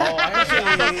Aventura. Oh,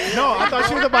 I thought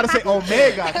she was about to say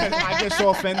Omega. 'Cause I get so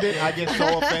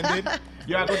offended.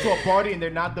 I go to a party and they're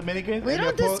not Dominican. We and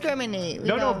don't they put- discriminate. We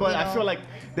No, don't, but you I know. feel like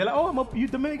they're like, oh, you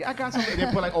Dominican? I got something. They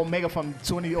put like Omega from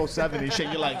 2007 and shit.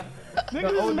 You're like,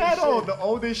 nigga, this is mad old, the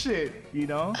oldest shit, you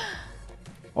know?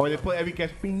 Or they put every que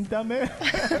es píntame.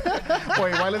 Or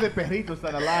igual de perritos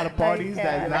at a lot of parties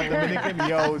that's not Dominican.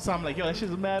 Yo, so I'm like, yo, that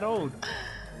shit's mad old.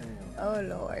 Oh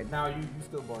Lord. Now you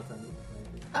still bartending?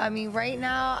 I mean, right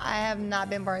now I have not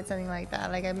been bartending like that.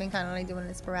 Like I've been kind of like doing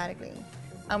it sporadically.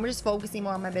 I'm just focusing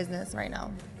more on my business right now.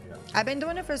 Yeah. I've been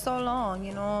doing it for so long,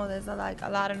 you know. There's a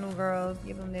lot of new girls.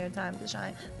 Give them their time to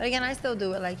shine. But again, I still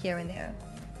do it like here and there.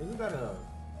 Isn't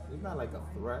that like a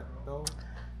threat though?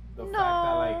 The No. fact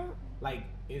that like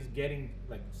it's getting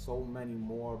like so many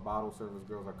more bottle service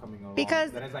girls are coming along.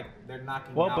 Because- that it's like they're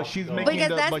knocking Well, out. but she's the- making Because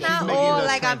the, that's but she's not making all the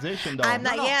like transition though. I'm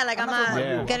not No, yeah like I'm I'm not not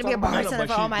talking about you. gonna be a I'm talking about- bartender but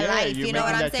for all she- my yeah, life. you're You know what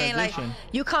making I'm that saying? Like transition.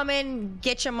 you come in,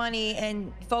 get your money,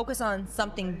 and focus on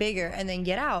something bigger, and then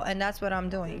get out. And that's what I'm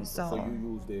doing. So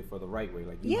you used it for the right way,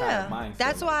 like you Yeah, had a mindset.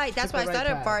 that's why I the started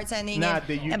right path. bartending Nah, and,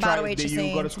 did you and bottle try? Did you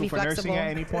waitressing go to to school be for nursing flexible. at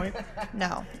any point?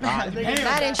 No, damn.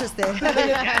 not interested.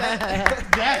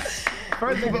 Yes.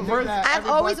 First, I've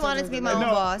always wanted to be my own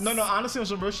boss. No, honestly, on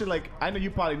some real shit, like, I know you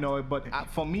probably know it, but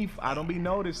for me, I don't be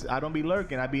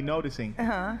lurking, I be noticing.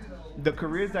 Uh-huh. The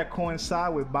careers that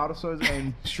coincide with bottle service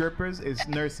and strippers is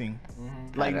nursing.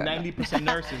 Like 90%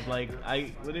 nurses. Like,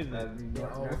 what is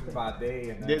it? By day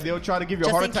and They'll try to give you a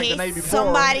Just heart in attack the case night before.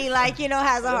 somebody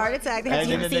has a heart attack, they have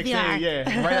and to then give the him next CPR. day,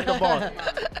 yeah, right at the bar.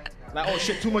 Like, oh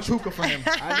shit, too much hookah for him.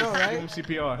 I know, right? Give him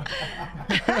CPR.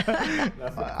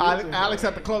 Alex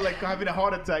at the club, like, having a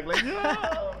heart attack. Like,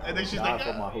 no. And then she's like,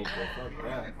 for my hookah. Fuck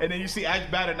that. and then you see Ash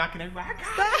Batter knocking everybody.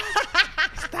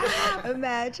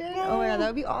 Imagine. Oh my god, that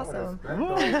would be awesome.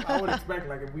 I would expect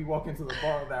like if we walk into the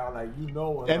bar now, like you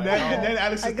know us. And like, then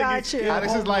Alex I is got thinking, you.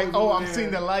 Alex is like, Homeboys oh, over I'm there.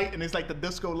 seeing the light, and it's like the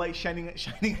disco light shining on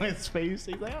his face.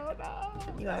 He's like, oh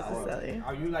no. You guys are silly.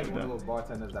 Are you like one of those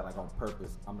bartenders that like on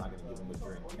purpose, I'm not gonna give them a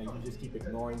drink, and you just keep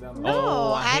ignoring them? No,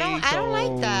 Oh, I don't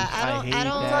like that. I don't. hate I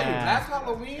don't. I'll tell you, that. last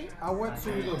Halloween, I went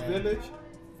to the village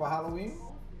for Halloween,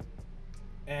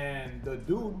 and the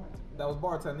dude that was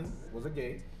bartending was a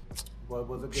gay. But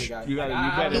was a gay guy. You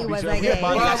gotta He be was sure. a gay.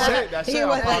 That's it. That's He it.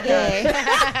 was a gay.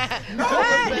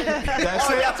 That's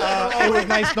it. It was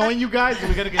nice knowing you guys.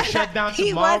 We're gonna get shut down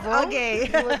He was tomorrow. a gay.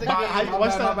 What's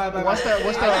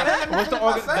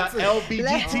the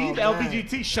LBGT? The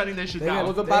LBGT shutting this shit I down.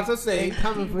 was about to say They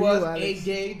coming he for was you, a Alex.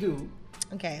 gay dude,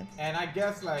 Okay. and I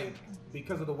guess like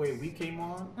because of the way we came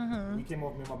on, Mm-hmm. we came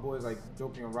off, me and my boys like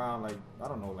joking around, like I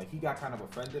don't know, like he got kind of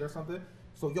offended or something.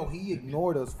 So yo, he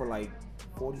ignored us for like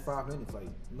 45 minutes. Like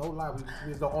no lie, we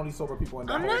was the only sober people in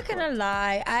that. I'm whole not gonna club.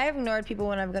 lie. I've ignored people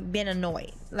when I've been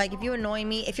annoyed. Like if you annoy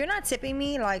me, if you're not tipping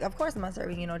me, like of course I'm not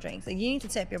serving you no drinks. Like you need to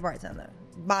tip your bartender.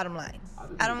 Bottom line.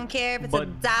 I don't care if it's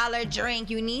But- $1 drink.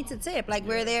 You need to tip. Like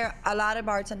we're there. A lot of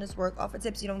bartenders work off of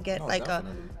tips. You don't get No, like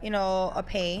definitely. a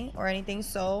pay or anything.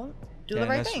 So do the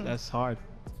right thing. That's hard.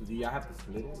 So do y'all have to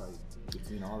split it like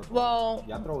between all of them? Well-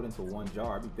 y'all throw it into one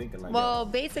jar. I be thinking like, Well,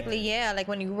 yo, basically, yeah. Like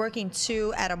when you're working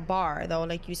two at a bar, though,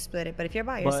 like you split it. But if you're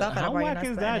by But yourself at a how bar, you're whack not is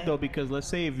splitting that it. though? Because let's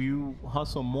say if you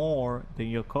hustle more than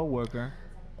your coworker,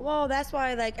 Well, that's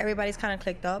why like everybody's kind of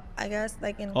clicked up, I guess,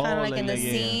 like in kind of like in the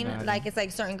yeah, scene. got it. Like it's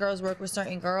like certain girls work with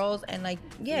certain girls, and like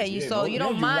yeah, you Yeah, so well, you yeah,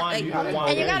 don't you mind, want- like, you want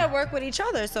and you it. gotta work with each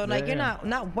other. So like you're Yeah.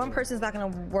 not one person's not gonna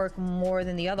work more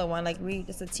than the other one. Like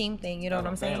it's a team thing. You know what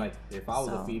I'm saying? Like if I was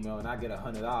So- a female and I get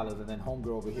 $100 and then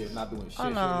homegirl over here is not doing shit, Oh,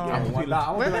 she no. only getting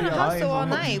 $1, We're gonna hustle all I'm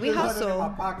night. We hustle.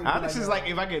 Alex is like,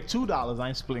 if I get $2, I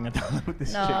ain't splitting $1 with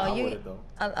this No, chick. I you. would've, though.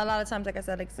 A lot of times, like I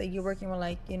said, like say you're working with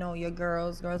like your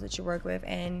girls that you work with,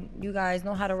 and you guys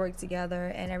know how to work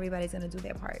together, and everybody's gonna do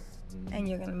their part, and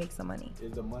you're gonna make some money.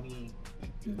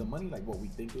 Is the money like what we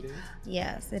think it is?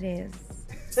 Yes, it is.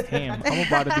 Damn, I'm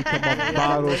about to become a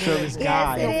bottle service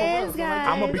guy. Yes, it is, guys.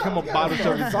 I'm gonna become a bottle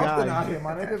service Something guy. out here,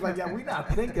 my niggas. Like, yeah, we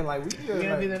not thinking like we just You're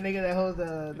gonna be the like, nigga that holds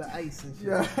the ice and shit.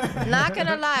 yeah. Not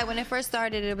gonna lie, when it first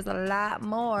started, it was a lot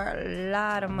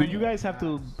of Do money. you guys have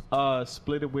to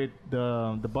split it with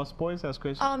the bus boys? That's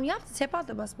crazy. You have to tip out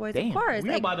the bus boys, Damn, of course. we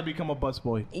Like, about to become a bus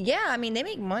boy. yeah, I mean they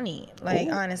make money. Like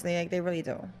Ooh. honestly, like they really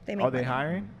do. They make. Are they money.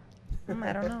 hiring?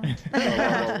 I don't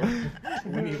know.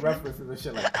 We need references and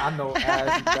shit. Like I know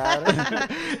as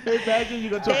bad. Imagine you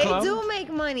go to a They club. do make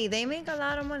money. They make a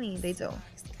lot of money. They do.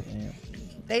 Damn.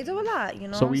 They do a lot, you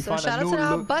know. So we found a shout out new to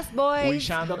our look- bus boys. We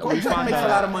found The coach makes a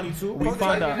lot of money too. we Coach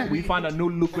found like- we found a new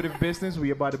lucrative business we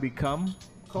about to become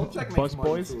Coach check makes Bus money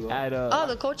boys too, though. at Oh,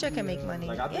 the coach check can make money.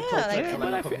 Like, I think Yeah, Coach like, Check-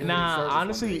 But I feel, community nah, service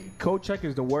honestly, company. coat check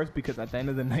is the worst because at the end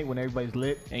of the night when everybody's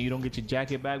lit and you don't get your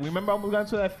jacket back. Remember I almost got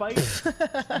into that fight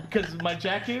because my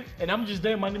jacket and I'm just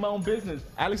there minding my own business.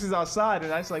 Alex is outside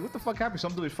and I was like, what the fuck happened? So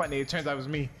I'm doing this fight and it turns out it was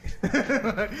me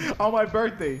on my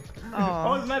birthday.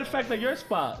 Oh, as a matter of fact, at your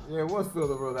spot. Yeah, it was Phil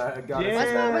the Real that got Yeah, it. What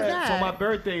spot was that? for my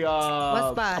birthday.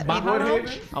 What spot?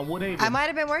 Woodhaven? On Woodhaven. I might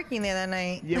have been working there that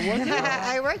night. Yeah, was it?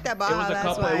 I worked at Baja. It was a that's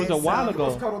couple- why. it was a while He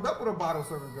was ago. cuddled up with a bottle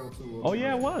service girl too. Oh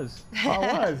yeah, it was.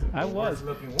 I was. Worst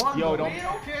looking one. Yo, Yo, don't- we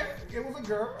don't care. It was a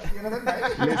girl at the end of the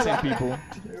night. Listen, people.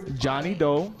 Johnny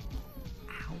Doe.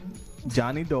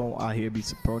 Johnny Doe out here be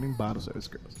supporting bottle service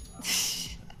girls.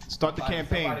 Start the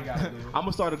campaign. Somebody gotta do it. I'm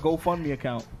gonna start a GoFundMe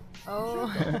account.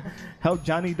 Oh. Help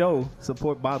Johnny Doe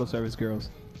support bottle service girls.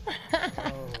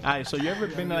 Alright, so you ever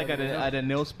been like at a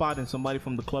nail spot and somebody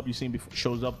from the club you seen before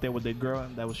shows up there with their girl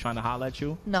that was trying to holler at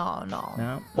you? No.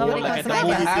 No. Nobody Or like comes at to the my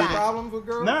movie gas Have theater. spot. problems with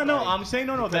girls? No, Like, I'm saying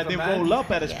no, that they of roll men?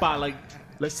 up at a Yeah. spot. Like,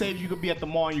 let's say you could be at the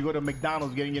mall and you go to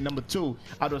McDonald's getting your number 2.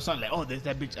 Out of something like, oh, there's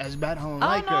that bitch as bad. I don't Oh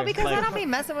like no, her. because Like, I don't be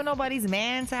messing with nobody's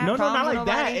man to have no, problems not with like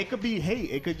that. nobody. It could be hate.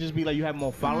 It could just be like you have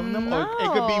more following them, or it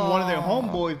could be one of their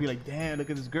homeboys be like, damn, look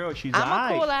at this girl. She's I'm a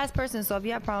alright. cool ass person, so if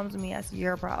you have problems with me, that's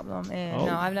your problem. And Oh.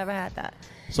 no, I've never had that.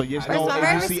 So yes, First no, of all, I'm if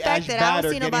very you see Ash respected. I Batter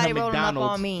don't see getting nobody her rolling up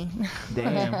McDonald's, on me.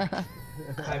 damn.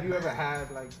 Have you ever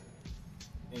had like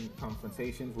in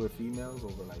confrontations with females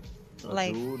over like a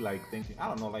Like- dude like thinking I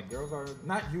don't know like girls are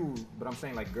not you but I'm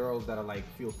saying like girls that are like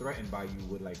feel threatened by you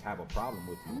would like have a problem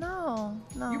with you. No.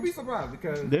 You'd be surprised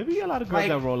because There be a lot of girls Like-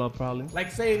 that roll up probably.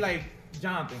 like say like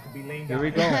Jonathan could be laying down. Here we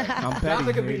in go. his bed. I'm petty. Jonathan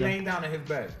could Here be we go. laying down in his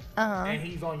bed Uh-huh. and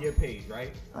he's on your page,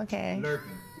 right? Okay.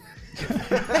 Lurking.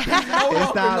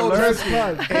 It's not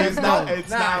lurking. It's not. It's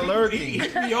not lurking.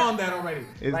 He's beyond that already.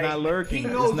 It's not lurking. He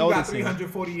It's knows you got noticing.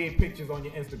 348 pictures on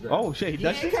your Instagram. Oh shit, he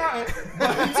that's ain't counting.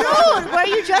 Dude, were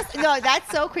you just no? That's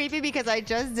so creepy because I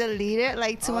just deleted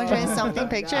like 200 and something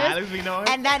pictures, Alex be knowing.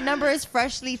 and that number is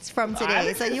freshly from today.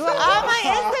 Alex So is you were on my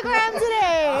Instagram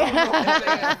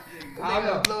today. I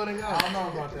don't know. Loading I up. don't know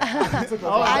about that. Took a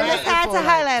Oh, I shot. just had to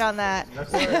highlight on that.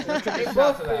 Let's take a shot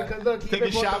Both for of you, that. because look, Take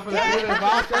a shot for that.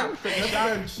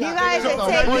 You guys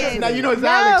are taking. Now you know it's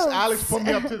notes. Alex. Alex put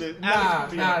me up to this. Nah.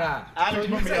 Alex So you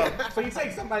put me up. take- So you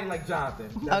take somebody like Jonathan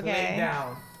that's Okay. laying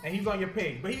down and he's on your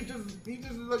page, but he's just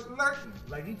lurking.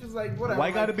 Like he's just like whatever. Why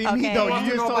like, gotta be Okay. me though? wants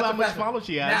You to just know told about how the much fashion. followers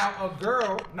she has.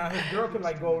 Now his girl could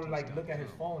like go like look at his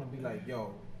phone and be like,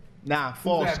 yo, Nah, who's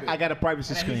false. that bitch? I got a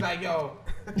privacy And then screen. he's like, yo,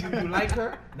 you like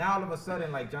her? Now all of a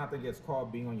sudden, like Jonathan gets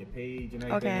caught being on your page and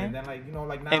everything, Okay. and then like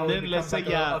like now And it then becomes let's say, like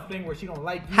yeah. a thing where she don't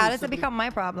like you. How does it simply- become my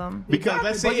problem? Because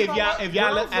let's say But you if know y'all what? if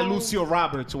y'all Girls at don't- Lucio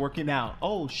Roberts working out,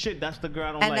 oh shit, that's the girl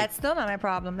I don't And like. that's still not my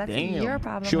problem. That's Damn, your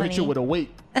problem. she'll hit you honey. with a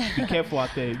weight. Be careful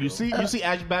out there. You see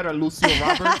Ash Batter or Lucio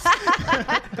Roberts.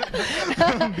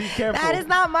 Be careful. That is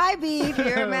not my beef.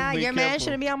 Your man, Be your man careful.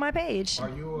 shouldn't be on my page. Are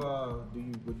you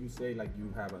would you say like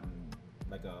you have a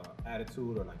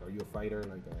attitude or like are you a fighter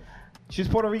like She's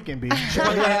Puerto Rican, B. Listen,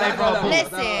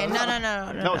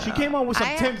 no. No, she came on with some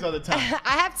I- Timbs the other time.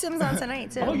 I have Tim's on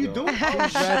tonight too. Oh, you do? Oh,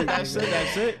 shit. That's it.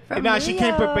 That's it. From Nah, she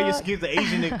can't prepare your Rio. skills. The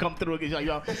Asian nigga come through. She's like,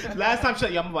 yo, last time she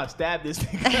like, yo, I'm about to stab this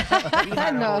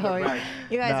nigga. No,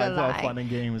 you guys Nah, are it's all lying. fun and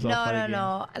games. It's all No, fun no, and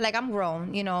no. Like I'm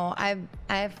grown. You know,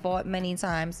 I've fought many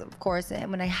times, of course,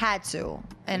 and when I had to,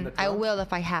 and the I club? will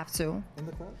if I have to. in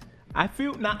the club? I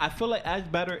feel like Ash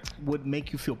Batter would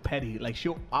make you feel petty. Like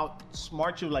she'll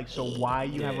outsmart you. Like, so why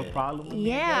you have a problem with me?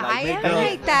 Yeah, Like, I they am go-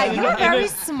 like that. and You're then- very and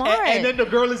then- smart. And then the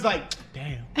girl is like, damn.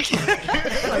 You are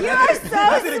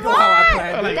so didn't go how I smart.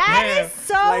 planned it. That Like, is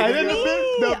so damn. And then me.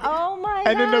 the- Oh my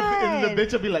And then god. the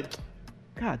bitch will be like,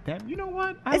 God damn, you know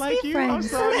what? I Let's like be you. I'm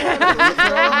friends. sorry.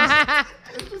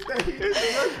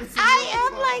 I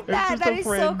am like that. just That a is so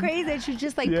friend. crazy that you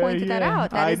just like Yeah, pointed that yeah.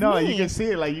 out. That I is know. me. You can see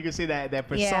it. Like you can see that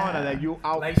persona Yeah. that you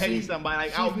out Like petty somebody.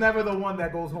 Like she's out. never the one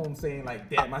that goes home saying like,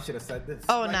 "Damn, I should have said this."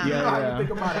 Oh, like, nah. You know how Yeah, you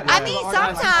think about it. I Like, mean, oh,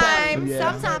 that's sometimes,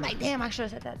 Yeah. like, damn, I should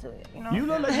have said that to it. You know. You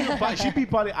look like she be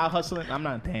probably out hustling. I'm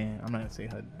not gonna say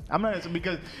her. I'm not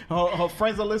because her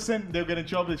friends will listen. They'll get in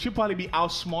trouble. She'll probably be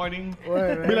outsmarting.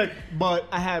 Right, Be right. like, but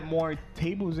I had more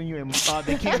tables than you, and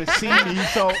they came to see me,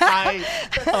 so I.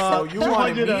 So you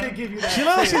wanted me 200, to give you that She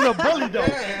knows. tip. she's a bully though.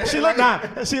 She look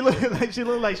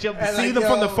like she'll see like, them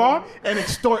from the yo. far and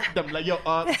extort them. Like, yo,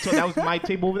 so that was my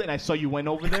table over there, and I saw you went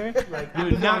over there.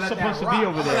 You're not supposed to be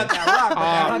over there. Let that rock.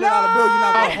 But that $100 bill, you're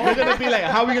not going They're home. gonna be like,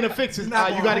 how are we gonna fix this? not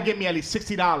You going gotta home. get me at least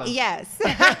 $60. Yes.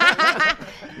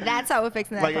 That's how we're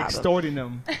fixing that Like problem. extorting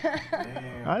them.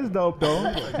 That's dope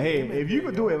though. Hey, if you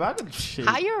could do it, if I could, shit.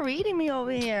 How you reading me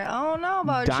over here? I don't know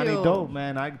about Donnie you. dope,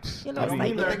 man. I You I look mean,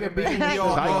 like The nigga beating me You're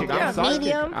all psychic. day. I'm psychic.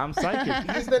 medium. I'm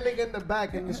psychic. He's the nigga in the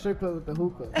back in the strip club with the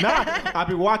hookah. Nah, I've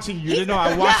been watching you. You know, I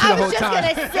Yeah, watched you I the was whole just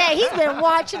time. gonna say he's been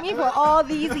watching me for all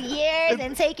these years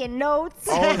and taking notes.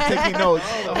 Always taking notes.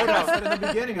 Hold on, I said in the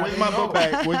beginning. I Where's didn't my book know.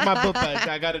 bag? Where's my book bag?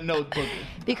 I got a notebook.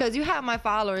 Because you have my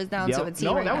followers down to a T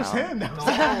No, right that was now. him. That was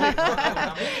No, him.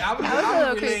 I was a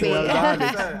little creepy.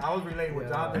 I was relating what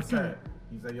Jonathan said.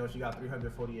 He said, "Yo, she got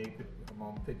 348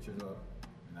 pictures of."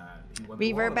 Nah, he went through all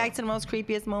Revert of back them. to the most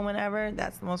creepiest moment ever.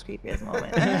 That's the most creepiest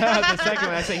moment. The second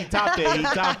one, I said he topped it. He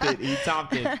topped it. He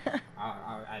topped it.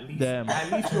 Damn.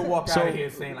 At least you'll walk So- out of here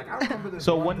saying like, I remember this.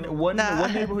 So one what dude. Nah.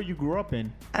 what neighborhood you grew up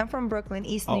in? I'm from Brooklyn,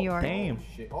 East New Oh, York. damn.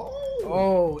 Shit.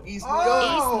 Oh, East New York.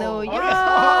 East New Oh, York.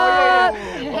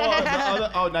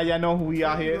 Now y'all know who we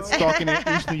out here stalking in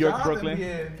East New York, Brooklyn.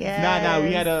 Yes. Nah,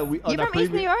 we had a. We, You from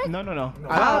East New York? No. A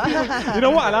lot of people, you know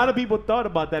what? A lot of people thought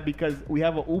about that because we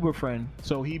have an Uber friend.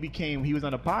 So he was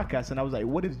on a podcast, and I was like,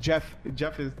 what if Jeff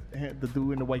is the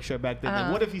dude in the white shirt back then.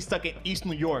 Like, what if he's stuck in East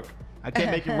New York? I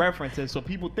can't make references, so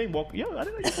people think, well, yo, I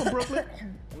didn't know you're from Brooklyn.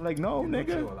 I'm like, no,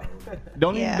 nigga. The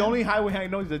only highway I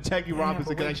know is the Jackie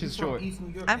Robinson because that shit's short.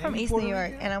 I'm from East New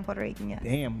York and I'm Puerto Rican, yeah.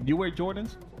 Damn, you wear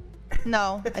Jordans?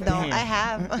 No, I don't. Damn. I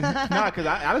have. Nah, because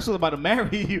Alex was about to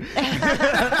marry you. Wait,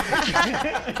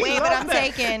 but I'm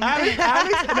taken.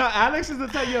 Alex is the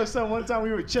type, yo, son, one time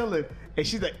we were chilling, and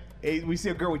she's like, hey, we see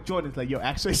a girl with Jordans, like, yo,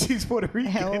 actually, she's Puerto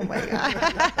Rican. Oh my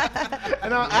god.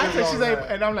 And actually, she's like,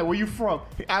 and I'm like, where you from?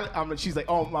 She's like,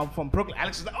 oh, I'm from Brooklyn.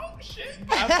 Alex is like, oh, shit.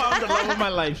 I found the love of my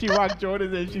life. She rocked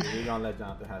Jordans, and she... We're gonna let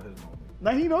Jonathan have his moment.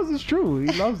 Now, he knows it's true.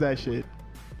 He loves that shit.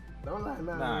 Don't lie,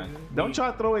 Nah. Don't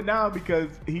try to throw it now because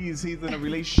he's in a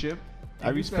relationship. I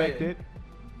You respect said- it.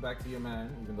 Back to your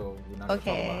man, even though we're not gonna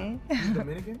Okay. talk about him. He's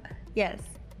Dominican? Yes.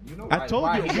 You know I why, told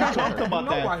why you, he we got with talked her. about You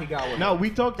know that. why he got with No,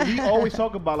 her. we always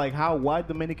talk about like why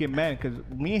Dominican men, because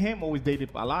me and him always dated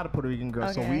a lot of Puerto Rican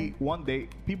girls. So Okay. one day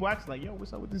people ask like, yo,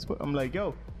 what's up with this? I'm like,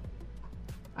 yo,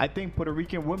 I think Puerto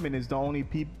Rican women is the only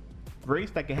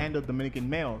race that can handle Dominican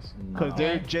males because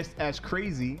they're Okay. just as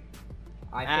crazy.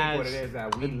 I think what it as is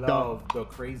that we the love the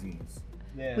craziness.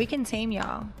 Yeah. We can tame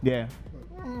y'all. Yeah.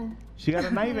 She got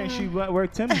a knife and she wear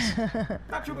Timbs.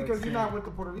 Not true because you're not with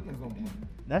the Puerto Ricans no more.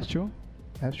 That's true.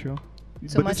 That's true.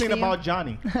 So But much this ain't for you? about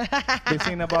Johnny. This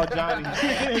ain't about Johnny.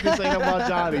 This ain't about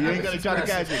Johnny. You ain't gonna try to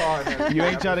catch me. You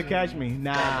ain't trying to catch me.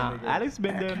 Nah. Alex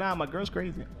been there now. My girl's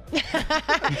crazy. He's like,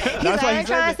 That's why I he ain't said trying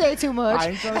that. to say too much. I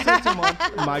ain't trying to say too much.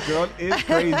 My girl is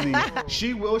crazy.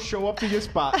 She will show up to your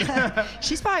spot.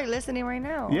 She's probably listening right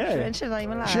now. Yeah. And she's not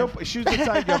even live. She's the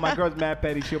type, yo, my girl's mad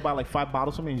petty. She'll buy like 5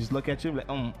 bottles from me and just look at you like,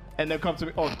 and then come to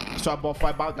me, oh, so I bought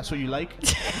 5 bottles. That's what you like?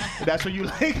 That's what you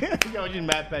like? Yo, she's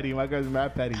mad petty. My girl's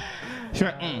mad petty. She's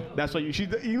like, that's what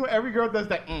you know, every girl does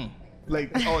that,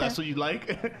 like, oh, that's what you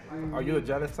like? Are you a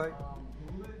jealous type?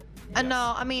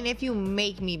 No, I mean, if you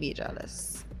make me be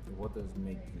jealous. What does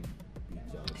make you be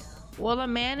jealous? Well, a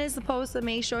man is supposed to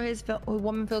make sure his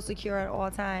woman feels secure at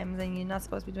all times, and you're not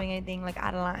supposed to be doing anything like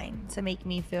out of line to make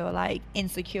me feel like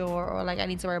insecure or like I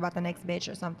need to worry about the next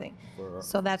bitch or something.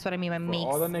 So that's what I mean by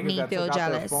All the makes niggas me that feel took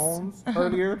out their jealous. phones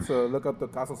earlier to look up the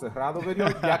Caso Cerrado video,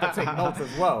 you have to take notes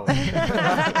as well.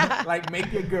 Like,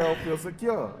 make your girl feel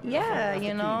secure. Yeah,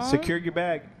 you know. Secure your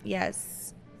bag.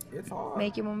 Yes. It's hard.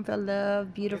 Make your woman feel loved,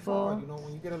 It's beautiful. hard. You know,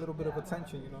 when you get a little bit of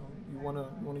attention, you know, you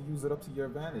wanna use it up to your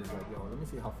advantage. Like, yo, let me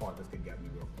see how far this can get me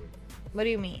real quick. What do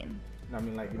you mean? I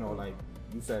mean, like, you know, like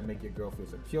you said, make your girl feel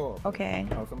secure. Okay.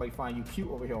 You know, somebody find you cute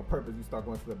over here on purpose, you start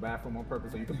going to the bathroom on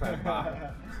purpose so you can pass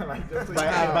by. Like, just so you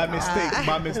By know. mistake.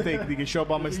 By mistake. You can show up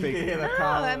by You can mistake. hear the No,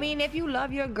 comment. I mean, if you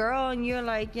love your girl and you're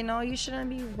like, you know, you shouldn't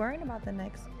be worrying about the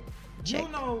next chick. you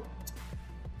know,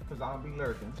 because I don't be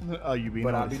lurking, Oh, you be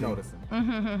but I'll be noticing.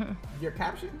 noticing. Your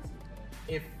captions,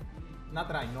 if not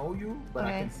that I know you, but I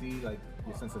Okay. can see like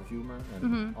your sense of humor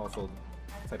and also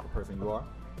the type of person you are.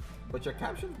 But your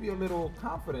captions be a little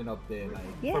confident up there. Like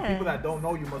for Yeah. people that don't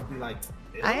know, you must be like,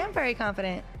 "Ew." I am very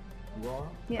confident. You are.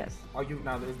 Yes. Are you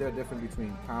now? Is there a difference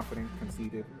between confident,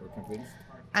 conceited, or convinced?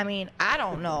 I mean, I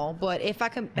don't know, but if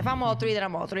I'm all three, then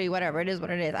I'm all three. Whatever it is, what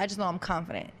it is. I just know I'm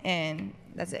confident, and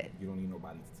that's it. You don't need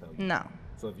nobody to tell you. No.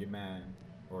 So if your man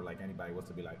or like anybody was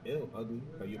to be like, ew, ugly,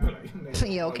 but you be like,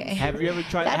 You okay? Have you ever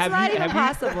tried? That's have not you, even have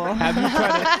possible. You, have you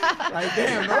tried like,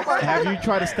 damn, nobody. to, have you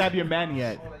tried to stab your man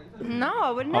yet? No, I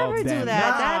would never do damn.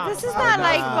 that. This is not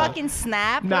like fucking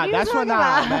Snap. Nah, what are you that's what talking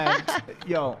about? man.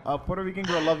 Yo, a Puerto Rican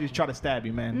girl love you try to stab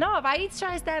you, man. No, if I need to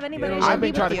try to stab anybody, Yeah, it I've should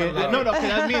been be trying to with get you. no,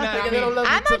 because me and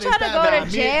I'm not trying to go to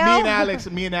jail. Me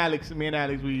and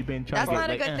Alex, we've been trying That's to get not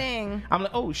a like, good thing. I'm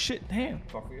like, oh shit, damn.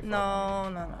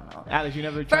 No. Alex, you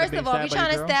never tried First to of all, if you're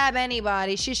trying to girl? stab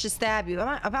anybody, she should stab you.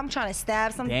 If I'm trying to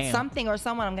stab Damn. something or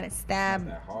someone, I'm gonna stab Not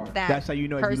that hard. that That's how you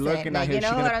know if person. you're looking at Like, her, you she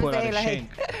know gonna what I'm pull out saying? a Like, shank.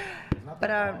 It's not but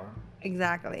that hard.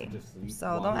 exactly. Just sleep So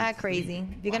while don't he's act crazy.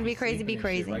 sleeping. If you're gonna While be he's crazy, be sleeping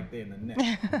and shit crazy. Right there in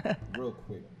the neck. Real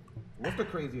quick. What's the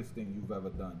craziest thing you've ever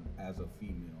done as a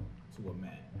female to a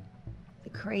man? The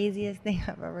craziest thing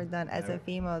I've ever done as a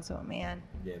female to a man.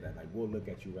 Yeah, that like we'll look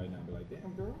at you right now and be like,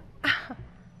 damn girl.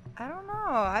 I don't know.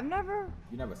 I've never.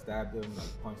 You never stabbed him,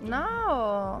 like punched him,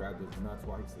 No. grabbed his nuts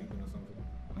while he's sleeping or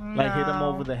something. Like hit him No.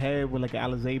 over the head with like an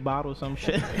Alizé bottle or some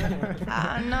shit.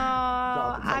 No.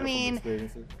 I mean,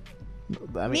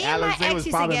 I me and my Alizé ex was used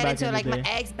to popping get back into in it, the like my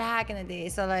day. ex back in the day.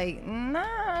 So like, nah,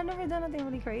 I never done nothing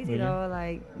really crazy Really? though.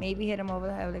 Like maybe hit him over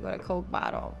the head with like a Coke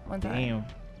bottle one time. Damn.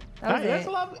 That was That's it.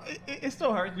 a lot. It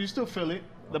still hurts. You still feel it.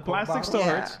 The plastic bottle? still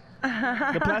Yeah. hurts.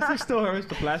 The plastic still hurts.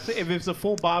 The plastic. If it's a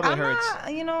full bottle, it I'm hurts.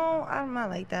 not, you know, I'm not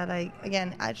like that. Like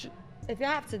again, I should. If you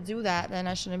have to do that, then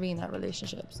I shouldn't be in that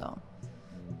relationship. So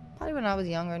probably when I was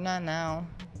younger, not now.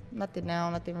 Nothing now,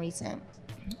 nothing recent.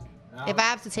 If I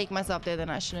have to take myself there, then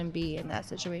I shouldn't be in that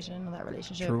situation, in that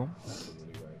relationship. True.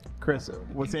 Chris,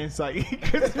 what's the insight?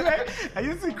 Chris, I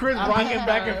used to see Chris rocking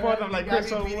back and forth. I'm like, Chris,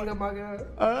 so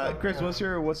Chris,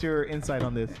 what's your insight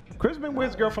on this? Chris been with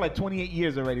his girl for like 28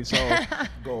 years already, so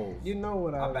Goals. You know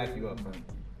what I'll back you up, man.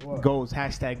 What? goals,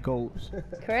 hashtag goals.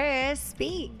 Chris,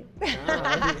 speak.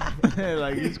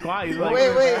 Like he's quiet. He's like,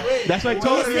 Wait. That's what I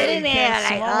told He's you. sitting there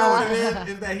like, You know what it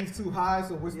is that he's too high,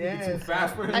 so we're speaking Yeah, too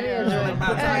fast for him. I need a drink.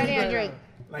 I need a drink.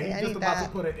 Like Yeah, I he's just need about that. to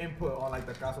put an input on like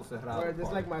the Caso Cerrado. Alright, this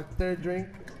is part. like my third drink.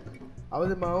 I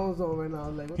was in my own zone right now. I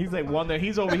was like, what He's the like fuck? wonder.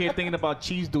 He's over here thinking about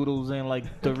cheese doodles and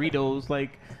like Doritos.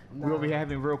 Like we're over here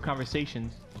having real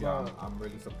conversations. Yeah, I'm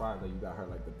really surprised that you got her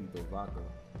like the Tito vodka.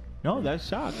 No, that's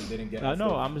shocked. And didn't get I us know.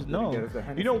 the- I'm didn't no. get us the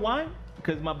You know Hennessy. why?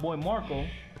 Because my boy Marco,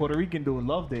 Puerto Rican dude,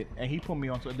 loved it, and he put me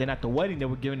on. So then at the wedding, they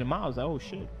were giving him out. I was like, oh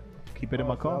shit, keep it in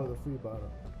my Oh, so car. that was a free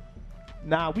bottle.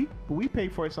 Nah, we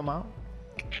paid for it somehow.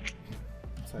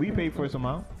 We paid for it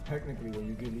somehow. Technically, when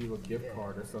you leave a gift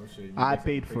card or some shit, you I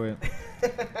basically paid for it.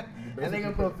 And they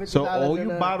gonna put $50 So all in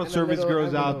you a- bottle in a service little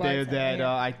girls out envelope. there that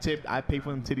I tipped, I pay for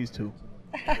them titties too.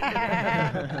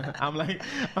 I'm like,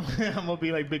 I'm gonna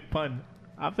be like Big Pun.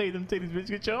 I paid them titties, bitch.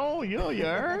 Get your own, yo, you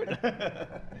heard?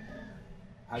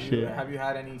 Shit. Have you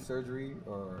had any surgery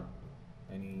or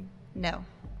any? No.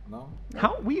 No.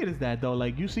 How weird is that though?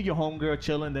 Like you see your homegirl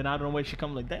chilling, then out of the way she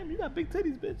comes like, damn, you got big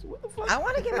titties, bitch. What the fuck? I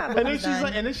want to get my And then boobs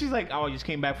she's done. like, oh, I just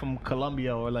came back from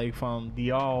Colombia or like from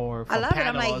DR or from I love it.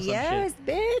 Panama I'm or like, some yes, shit.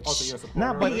 bitch. Also, you're a supporter.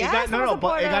 Nah, but of it Yes, got, no, I'm a no, but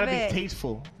it supporter gotta of be it.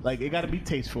 tasteful. Like it gotta be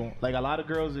tasteful. Like a lot of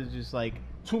girls is just like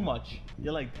too much.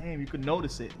 You're like, damn, you could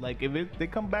notice it. Like if they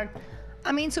come back,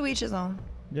 I mean, to each his own.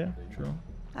 yeah, true.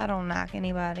 I don't knock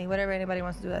anybody. Whatever anybody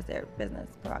wants to do, that's their business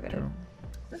prerogative.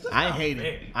 I ain't hate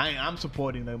it. I'm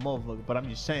supporting the motherfucker, but I'm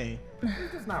just saying.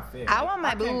 It's just not fair. I want my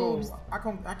can't go- boobs.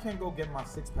 I can't go get my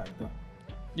 6-pack done.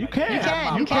 You Like, can. you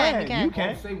can, You you can. can. You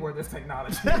can. Don't say word this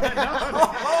technology.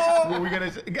 Well, we're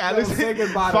gonna Alice, say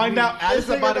goodbye to find me. out Alice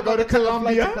This about to go to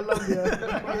Colombia.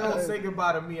 Colombia. Don't say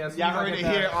goodbye to me as Y'all soon as I heard it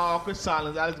get here. that. Awkward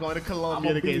silence. Alice going to I'm Colombia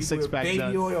gonna to get be a six with pack baby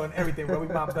done. oil and everything.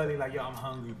 Rubbing my belly like, yo, I'm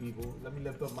hungry, people. Let me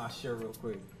lift up my shirt real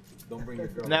quick. Don't bring your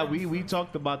girl. Now around. we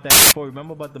talked about that before.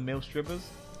 Remember about the male strippers?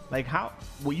 Like how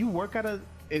will you work at a?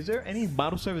 Is there any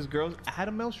bottle service girls at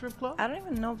a male strip club? I don't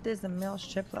even know if there's a male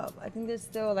strip club. I think there's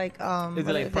still like Is what it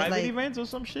like is private events or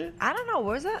some shit? I don't know.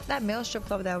 Where's that male strip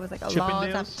club that was like a long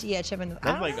time? Chippendales? Yeah, Chippendales.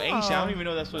 That's like Asia. I don't even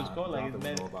know that's what it's Nah, called. Like, I don't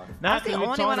man, know about it. nah, That's the 'cause we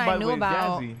only talked one I it knew with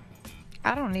about. Jazzy.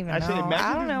 I don't even I know. said, I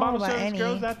imagine don't these know bottle about service any.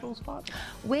 girls at those spots.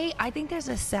 Wait, I think there's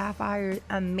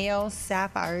a male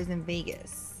Sapphires in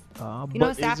Vegas. You But know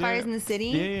is Sapphires there- in the city?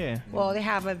 Yeah. Well, they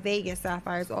have a Vegas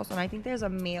Sapphires also, and I think there's a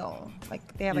male. Like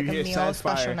they have like You a hear meal Sapphire,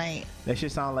 special night. That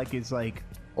shit sound like it's like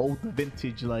old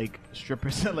vintage like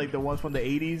strippers, like the ones from the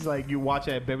 80s, like you watch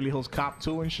at Beverly Hills Cop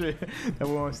 2 and shit that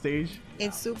were on stage.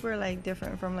 It's super like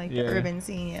different from like Yeah. the urban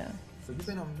scene. Yeah. So you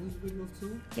been on music videos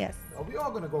too? Yes. Oh, we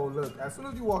all gonna go look. As soon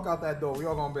as you walk out that door, we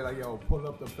all gonna be like, yo, pull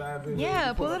up the Fab video.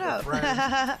 Yeah, pull it the up.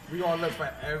 French. We gonna look for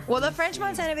every. Well, the French scene.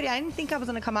 Montana video, I didn't think I was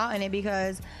gonna come out in it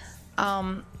because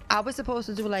I was supposed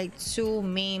to do like 2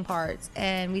 main parts,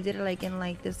 and we did it like in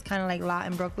like this kind of like lot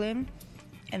in Brooklyn,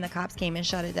 and the cops came and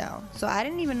shut it down. So I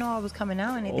didn't even know I was coming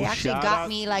out in it. They Oh, actually shout got out.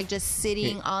 me like just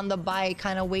sitting on the bike,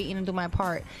 kind of waiting to do my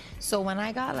part. So when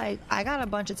I got a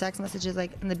bunch of text messages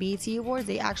like in the BET Awards,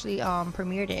 they actually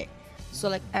premiered it. So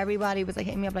like everybody was like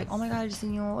hitting me up like, oh my god, I just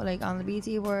seen you like on the BET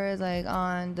Awards, like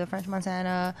on the French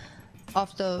Montana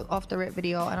off the rip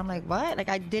video, and I'm like, what? Like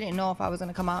I didn't know if I was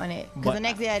gonna come out in it because But- the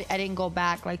next day I didn't go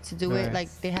back like to do it. Right.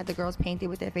 Like they had the girls painted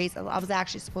with their face. I was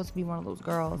actually supposed to be one of those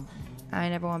girls. I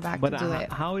never went back But to do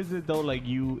it. how is it though? Like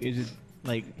is it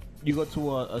like you go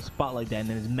to a spot like that and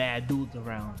there's mad dudes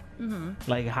around?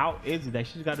 Mm-hmm. Like how is it? That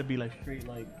shit's got to be like straight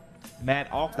like mad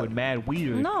awkward, mad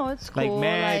weird. No, it's Like cool.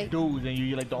 mad Like, dudes and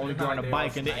you're like the only girl on the They're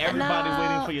bike all and then smack. everybody's No.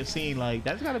 waiting for your scene. Like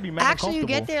that's got to be mad actually, you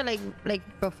uncomfortable. get there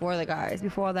like before the guys.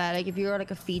 Before that, like if you're like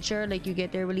a feature, like you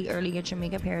get there really early, get your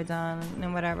makeup, hair done,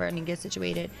 and whatever, and you get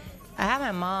situated. I have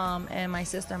my mom and my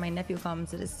sister and my nephew come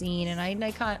to the scene, and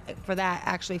I can't for that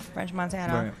actually French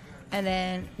Montana. Right. And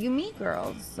then you meet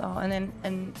girls, so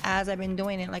and as I've been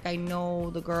doing it, like I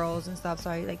know the girls and stuff, so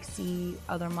I like see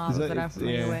other models that I'm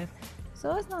familiar with.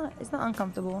 So it's not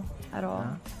uncomfortable at all.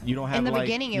 You don't have In the like,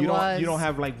 beginning, you it don't, was. You don't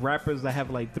have like rappers that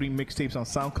have like 3 mixtapes on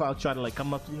SoundCloud try to like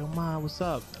come up to you, mom, what's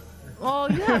up?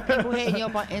 Well, you have people hitting you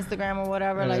up on Instagram or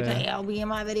whatever, like, Yeah. hey, I'll be in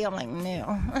my video. I'm like,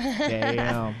 no.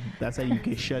 Damn, that's how you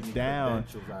get shut down.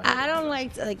 I don't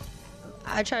like to,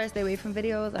 I try to stay away from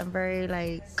videos. I'm very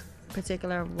like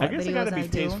particular of I what guess they videos gotta be I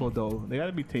do. tasteful though. They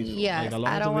gotta be tasteful. Yes, Like, as long as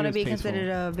I the don't want to video's be tasteful.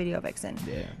 considered a video vixen.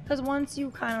 Yeah. Because once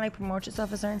you kind of like promote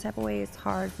yourself a certain type of way, it's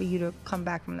hard for you to come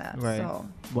back from that. Right. So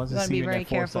Once you it's gotta be seen in very that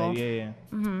foresight, careful. Yeah,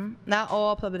 yeah. Not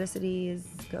all publicity is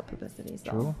good publicity. So.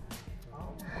 True.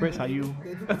 Chris, how you?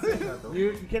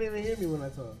 You can't even hear me when I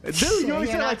talk. Dude, you only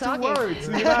You're said not like 2 talking. words.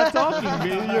 You're not talking,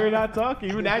 man. You're not talking.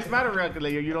 Even Ash Matter record,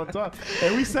 like, you don't talk.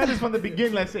 And we said this from the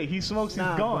beginning. Let's say he smokes, he's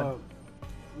gone.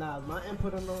 Nah, my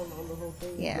input on the whole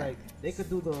thing Yeah. is like they could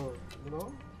do the,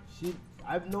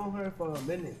 I've known her for a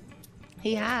minute.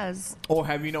 He has. Or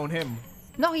have you known him?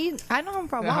 No, I know him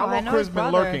for a while. How I long know Chris his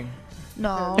been brother. lurking?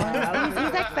 No,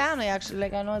 he's like family actually.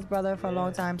 Like I know his brother for a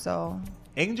long time, so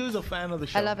Angel is a fan of the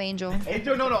show. I love Angel.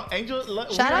 Angel, no. Angel.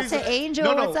 Shout out to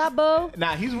Angel. What's up, boo?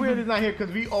 Nah, he's weird. He's not here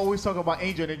because we always talk about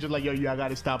Angel, and Angel's like, yo, I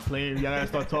gotta stop playing. Y'all gotta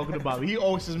start talking about it. He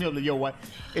always says me up like, yo, what?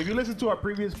 If you listen to our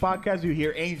previous podcast, you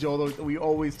hear Angel, although we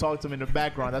always talk to him in the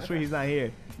background. That's why he's not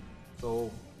here. So,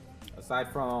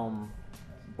 aside from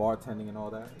bartending and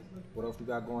all that, what else we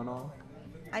got going on?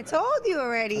 I told you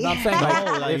already. No, I'm saying like,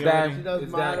 No, like, is you that, already- She does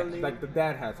is that modeling. like the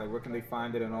dad hats? Like, where can they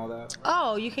find it and all that?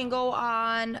 Oh, you can go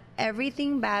on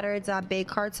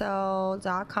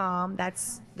everythingbattered.bigcartel.com.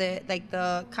 That's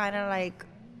the kind of like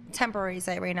temporary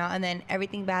site right now, and then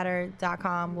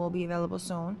everythingbattered.com will be available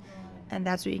soon, and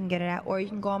that's where you can get it at. Or you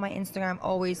can go on my Instagram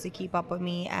always to keep up with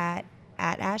me at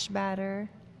ashbatter.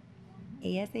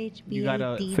 ASHBADDER. You got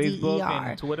a Facebook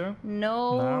and Twitter?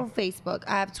 No Facebook.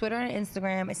 I have Twitter and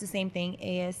Instagram. It's the same thing,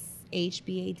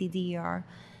 ASHBADDER.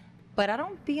 But I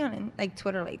don't be on like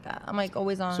Twitter like that. I'm like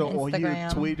always on So all you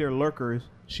Instagram. Twitter lurkers,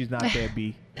 she's not there,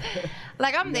 B.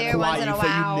 Like I'm there once in a Quiet for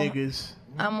while. you niggas.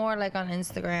 I'm more like on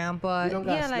Instagram, but You don't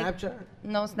got yeah, like Snapchat?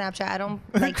 no Snapchat. I don't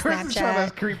like Chris is trying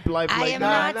to Snapchat. creep life I like am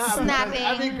that. not because snapping.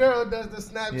 Every girl does the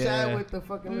Snapchat Yeah. with the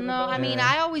fucking. No, I mean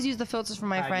Yeah. I always use the filters for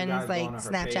my You friends, guys go like on her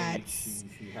Snapchats. page,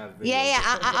 she has Yeah,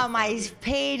 videos. on my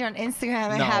page on Instagram,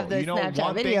 I No, have the you know Snapchat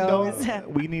one videos. thing though,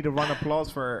 we need to run applause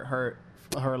for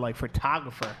her like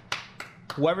photographer.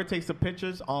 Whoever takes the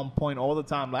pictures on point all the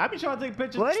time. Like I be trying to take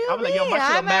pictures. What do you I'm mean? like, yo, my shit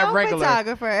look I'm mad a regular.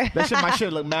 photographer. My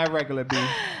shit look mad regular, B.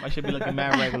 My shit be looking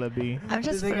mad regular, B. I'm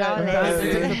just This nigga has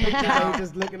the flawless. picture and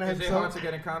just looking at Is it hard himself. to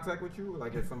get in contact with you?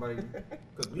 Like if somebody,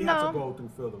 because we No. had to go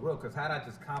through Feel the Real. Because had I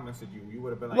just commented you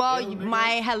would have been like, Well, "Ew, nigga."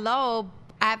 my hello,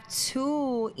 I have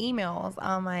 2 emails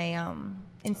on my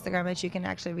Instagram that you can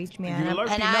actually reach me at. You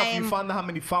lurk And enough, I'm- you find out how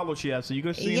many followers she has, so you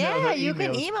can see her yeah, you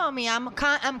can emails. email me. I'm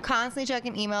constantly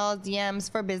checking emails, DMs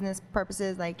for business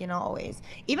purposes, like always.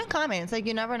 Even comments, like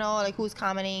you never know, like who's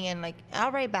commenting, and like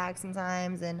I'll write back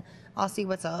sometimes, and I'll see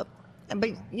what's up.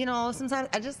 But sometimes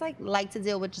I just like to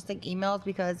deal with just like emails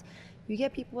because you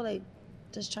get people like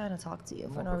just trying to talk to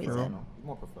you for no reason.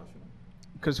 More professional.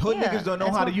 Because hood Yeah, niggas don't know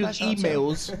that's how to more use professional,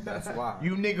 too. emails. That's why.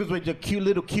 You niggas with your cute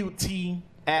little QT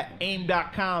at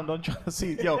aim.com don't try to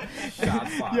see. Yo,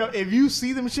 Shots fired. yo, if you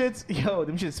see them shits,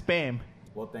 them shits spam.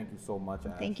 Well, thank you so much,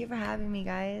 Ash. Thank you for having me,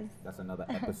 guys. That's another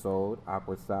episode.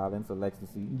 Awkward Silence,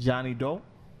 Ecstasy. Johnny Doe.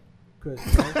 Chris,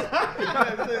 Wait,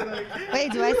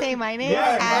 do I say my name?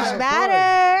 Yeah, Ash of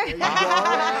Batter.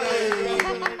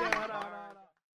 All right.